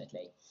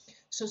 unfortunately.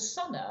 So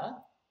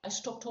Sanne, I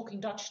stopped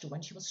talking Dutch to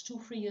when she was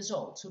 2-3 years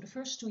old. So the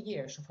first 2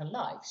 years of her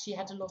life, she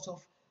had a lot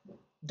of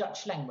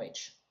Dutch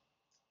language.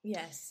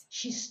 Yes.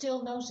 She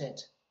still knows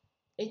it.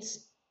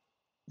 It's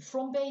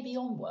from baby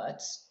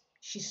onwards,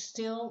 she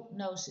still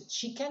knows it.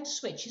 She can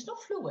switch. She's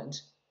not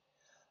fluent.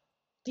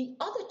 The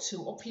other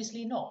two,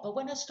 obviously not. But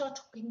when I start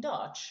talking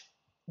Dutch,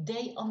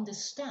 they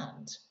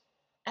understand.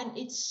 And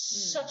it's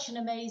such an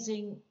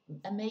amazing,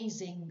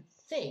 amazing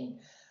thing.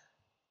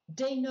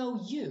 They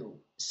know you.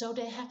 So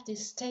they have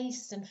this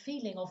taste and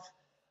feeling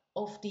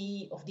of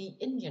the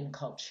Indian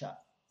culture.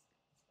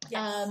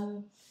 Yes.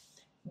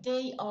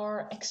 They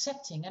are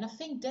accepting. And I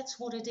think that's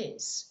what it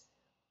is.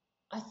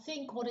 I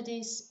think what it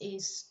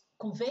is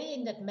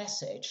conveying that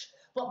message.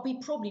 What we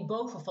probably,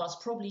 both of us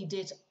probably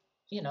did,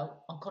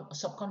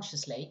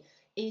 subconsciously,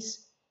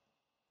 is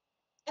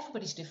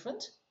everybody's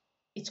different.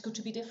 It's good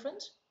to be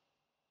different.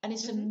 And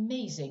it's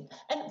amazing.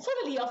 And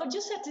funnily enough, I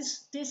just had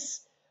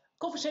this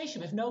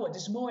conversation with Noah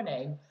this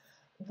morning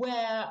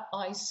where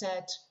I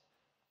said,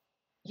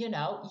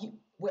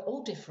 we're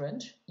all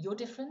different. You're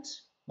different.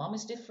 Mom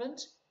is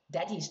different.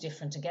 Daddy is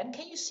different again.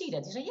 Can you see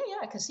that? He said, yeah,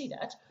 I can see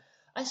that.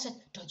 I said,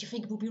 don't you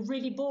think it would be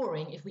really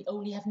boring if we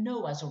only have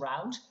Noahs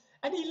around?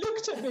 And he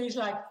looked at me, he's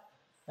like,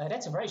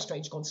 that's a very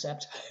strange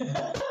concept.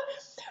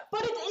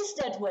 But it is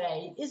that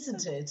way,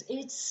 isn't it?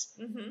 It's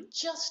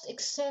just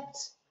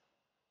accept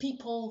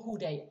people who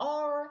they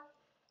are.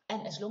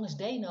 And as long as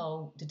they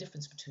know the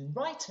difference between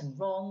right and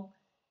wrong,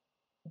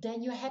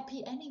 then you're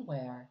happy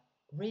anywhere,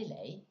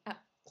 really.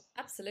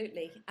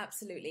 Absolutely,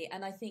 absolutely.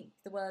 And I think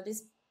the world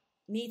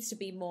needs to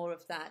be more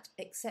of that,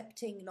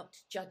 accepting, not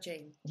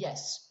judging.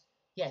 Yes,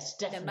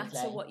 definitely. No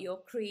matter what your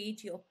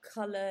creed, your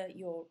colour,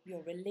 your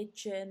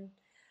religion,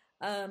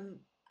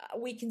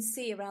 we can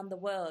see around the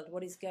world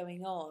what is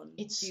going on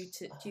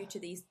due to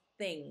these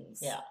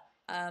things. Yeah.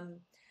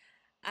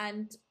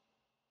 And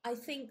I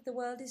think the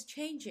world is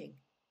changing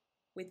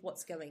with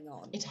what's going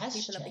on. It has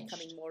People changed. are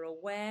becoming more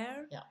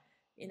aware. Yeah.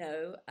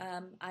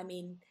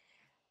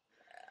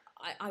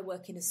 I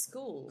work in a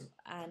school,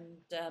 and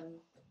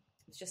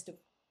it's just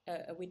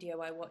a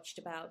video I watched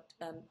about.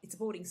 It's a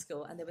boarding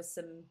school, and there was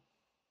some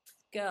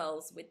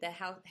girls with their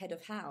head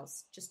of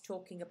house just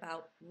talking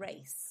about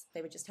race.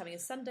 They were just having a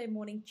Sunday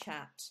morning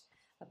chat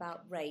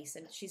about race,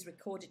 and she's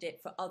recorded it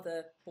for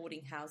other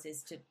boarding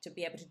houses to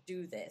be able to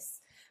do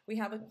this. We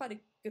have quite a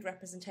good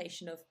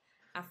representation of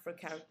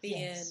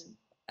Afro-Caribbean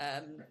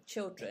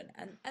children,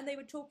 and they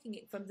were talking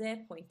it from their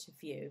point of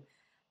view.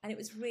 And it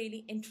was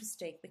really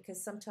interesting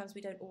because sometimes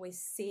we don't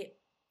always see it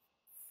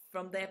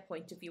from their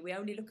point of view. We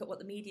only look at what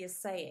the media is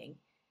saying,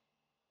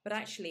 but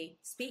actually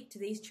speak to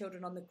these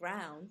children on the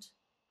ground,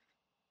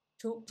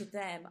 talk to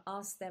them,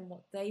 ask them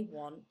what they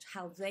want,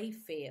 how they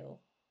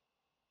feel.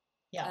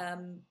 Yeah.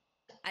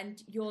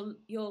 And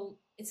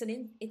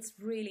it's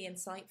really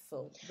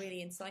insightful,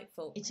 really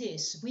insightful. It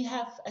is. We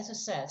have, as I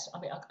said, I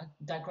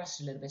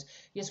digressed a little bit.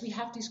 Yes, we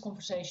have these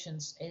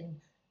conversations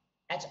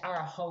at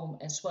our home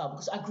as well,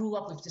 because I grew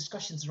up with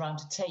discussions around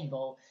the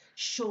table.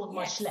 Sean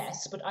much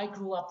less, but I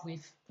grew up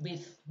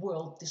with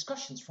world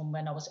discussions from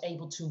when I was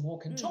able to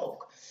walk and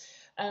talk.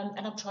 And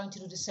I'm trying to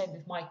do the same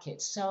with my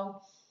kids.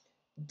 So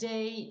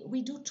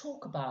we do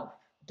talk about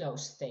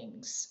those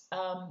things.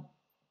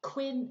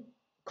 Quinn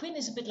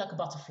is a bit like a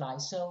butterfly,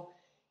 so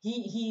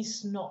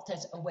he's not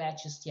that aware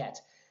just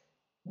yet.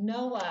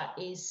 Noah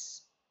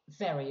is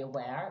very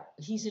aware.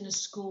 He's in a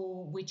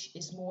school which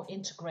is more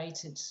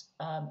integrated,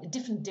 a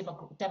different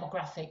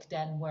demographic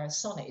than where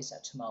Sanne is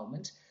at the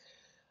moment.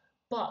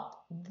 But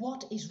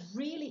what is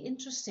really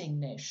interesting,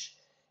 Nish,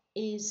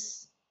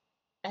 is,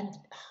 and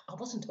I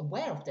wasn't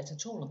aware of that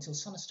at all until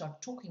Sanne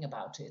started talking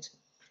about it,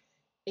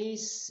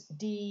 is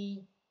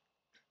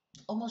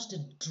almost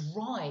the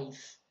drive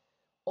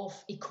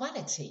of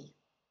equality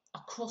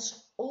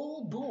across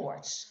all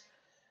boards.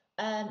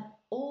 And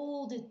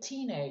all the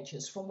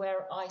teenagers, from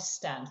where I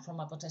stand, from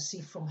what I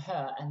see from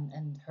her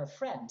and her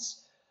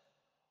friends,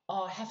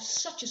 have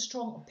such a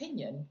strong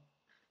opinion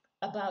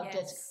about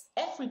that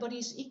everybody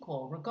is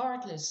equal,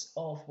 regardless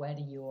of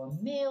whether you're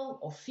male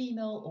or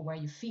female or where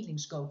your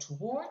feelings go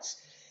towards.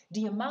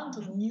 The amount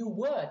of new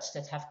words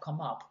that have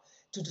come up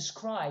to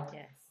describe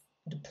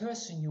the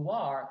person you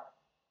are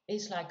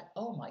is like,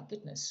 oh my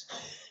goodness,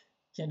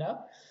 you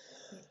know?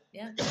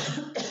 Yeah.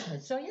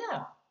 So,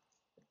 yeah.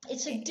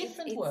 It's a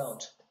different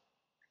world.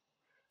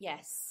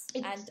 Yes,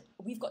 and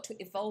we've got to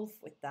evolve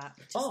with that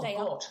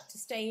to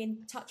stay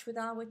in touch with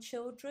our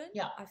children.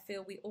 Yeah. I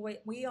feel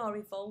we are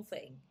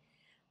evolving.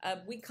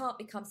 We can't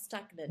become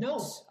stagnant.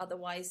 No.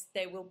 Otherwise,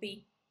 there will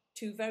be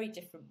two very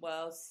different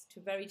worlds,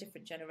 two very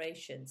different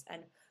generations,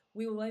 and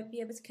we won't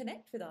be able to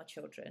connect with our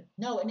children.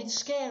 No, and it's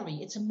scary.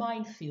 It's a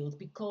minefield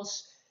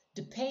because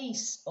the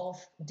pace of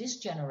this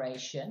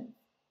generation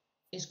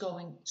is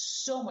going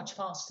so much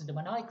faster than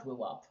when I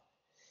grew up.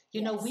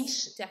 You know,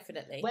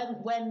 definitely.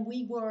 When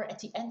we were at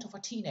the end of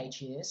our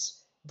teenage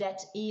years,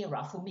 that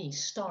era for me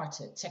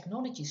started.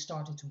 Technology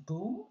started to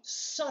boom.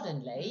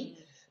 Suddenly,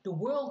 the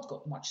world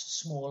got much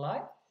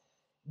smaller.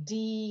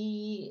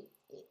 It's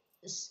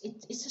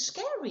a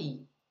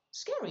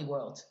scary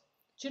world.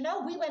 Do you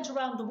know, we went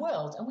around the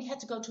world and we had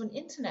to go to an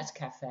internet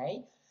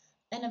cafe,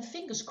 and then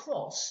fingers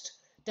crossed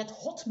that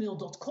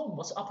hotmail.com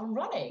was up and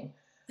running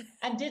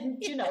and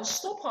didn't,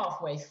 stop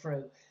halfway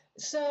through.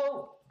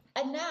 So,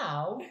 and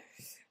now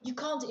you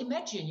can't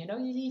imagine, you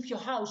leave your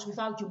house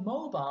without your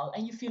mobile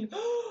and you feel,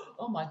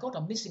 oh my God,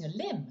 I'm missing a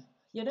limb,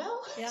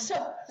 Yeah.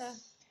 So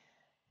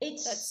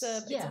it's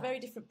a very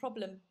different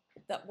problem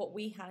that what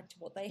we had to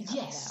what they have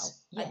now.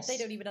 Yes. They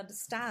don't even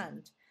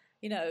understand.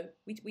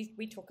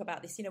 We talk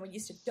about this, when you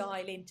used to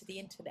dial into the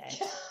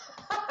internet.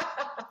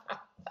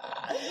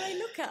 They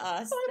look at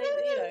us,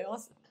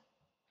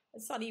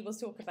 Sonny will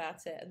talk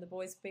about it and the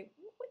boys will be,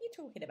 what are you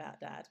talking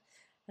about, Dad?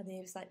 And then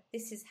he was like,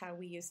 this is how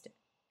we used to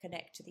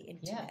connect to the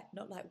internet,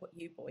 not like what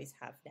you boys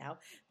have now.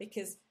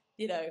 Because,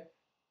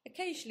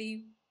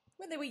 occasionally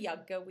when they were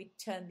younger, we'd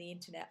turn the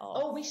internet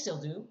off. Oh, we still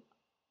do.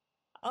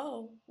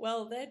 Oh,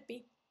 well, there'd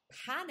be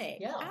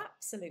panic,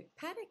 absolute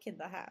panic in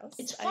the house.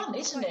 It's fun,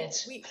 isn't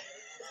it?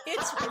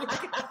 It's really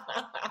good.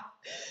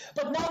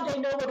 But now they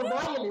know what a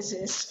wireless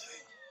is.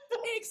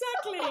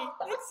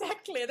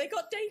 Exactly. They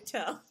got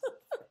data.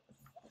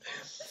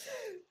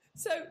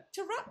 So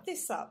to wrap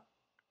this up,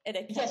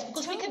 Ineke, yes,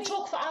 because we can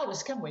talk for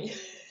hours, can we?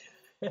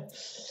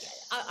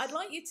 I'd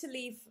like you to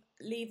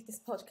leave this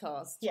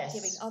podcast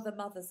giving other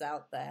mothers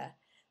out there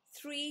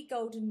 3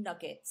 golden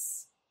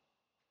nuggets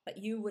that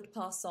you would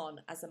pass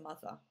on as a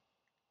mother.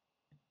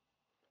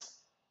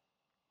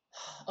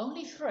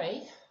 Only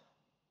 3?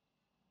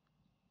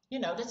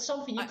 That's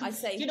something you could,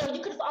 you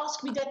could have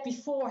asked me that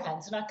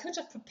beforehand, and I could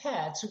have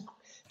prepared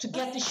to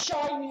get the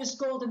shiniest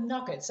golden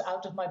nuggets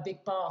out of my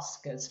big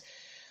basket.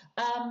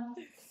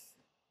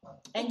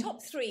 The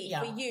top 3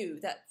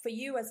 for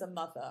you as a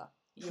mother,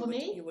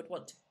 you would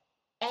want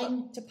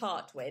to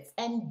part with.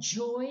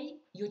 Enjoy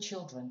your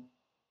children.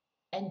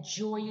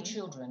 Enjoy your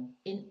children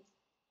in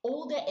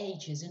all their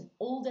ages, in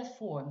all their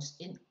forms,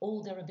 in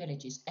all their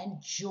abilities.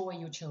 Enjoy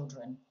your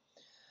children.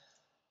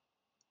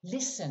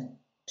 Listen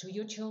to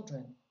your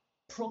children.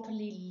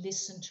 Properly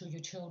listen to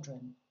your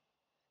children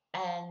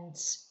and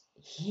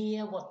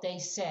hear what they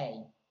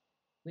say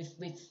with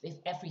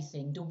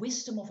everything. The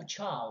wisdom of a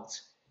child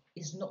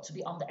is not to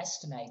be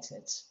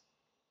underestimated.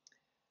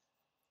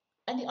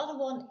 And the other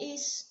one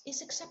is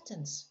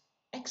acceptance.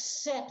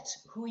 Accept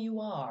who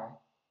you are.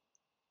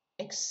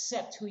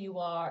 Accept who you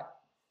are.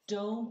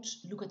 Don't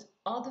look at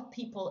other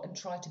people and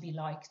try to be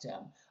like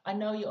them. I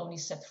know you only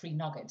said 3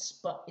 nuggets,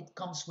 but it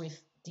comes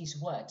with these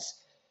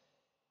words.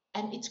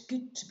 And it's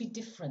good to be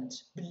different.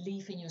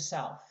 Believe in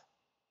yourself.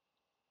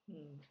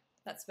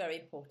 That's very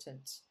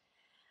important.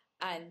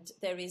 And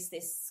there is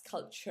this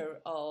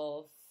culture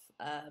of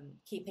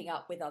keeping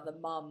up with other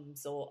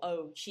mums, or,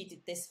 oh, she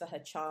did this for her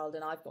child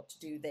and I've got to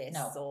do this.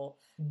 No. Or,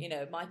 you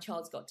know, my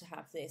child's got to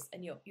have this.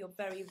 And you're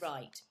very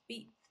right.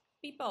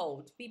 Be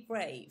bold, be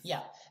brave.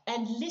 Yeah,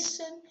 and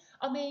listen.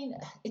 I mean,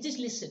 it is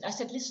listen. I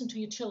said listen to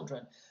your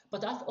children,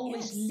 but I've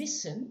always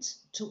listened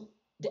to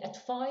the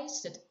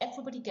advice that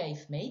everybody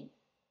gave me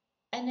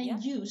and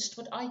then used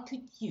what I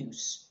could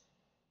use.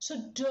 So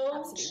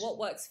don't... Absolutely. What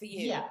works for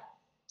you. Yeah.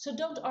 So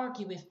don't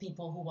argue with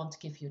people who want to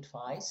give you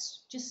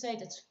advice. Just say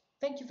that,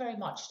 thank you very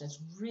much, that's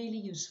really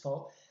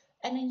useful.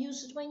 And then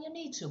use it when you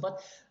need to.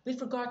 But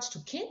with regards to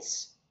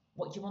kids,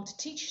 what you want to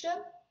teach them,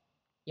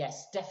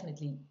 yes,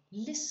 definitely.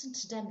 Listen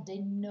to them. They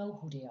know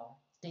who they are.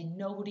 They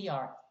know who they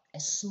are,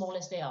 as small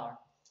as they are.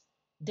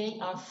 They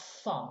are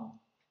fun.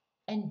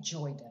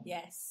 Enjoy them.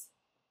 Yes.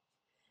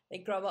 They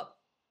grow up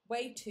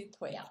way too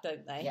quick,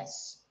 don't they?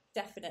 Yes.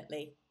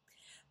 Definitely.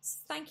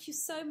 Thank you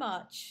so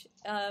much.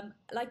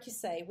 Like you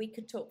say, we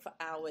could talk for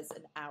hours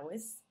and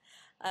hours.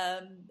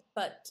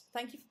 But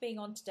thank you for being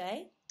on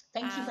today.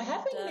 Thank you for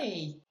having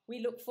me. We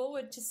look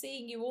forward to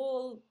seeing you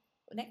all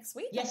next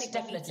week. Yes,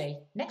 definitely.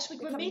 Next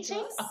week we're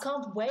meeting. I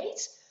can't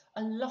wait.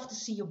 I love to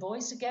see your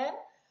boys again.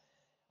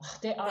 Oh,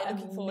 they're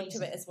looking forward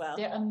to it as well.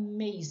 They're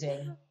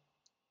amazing.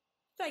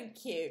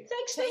 Thank you.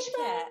 Thanks, Take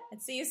care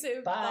and see you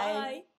soon. Bye. Bye.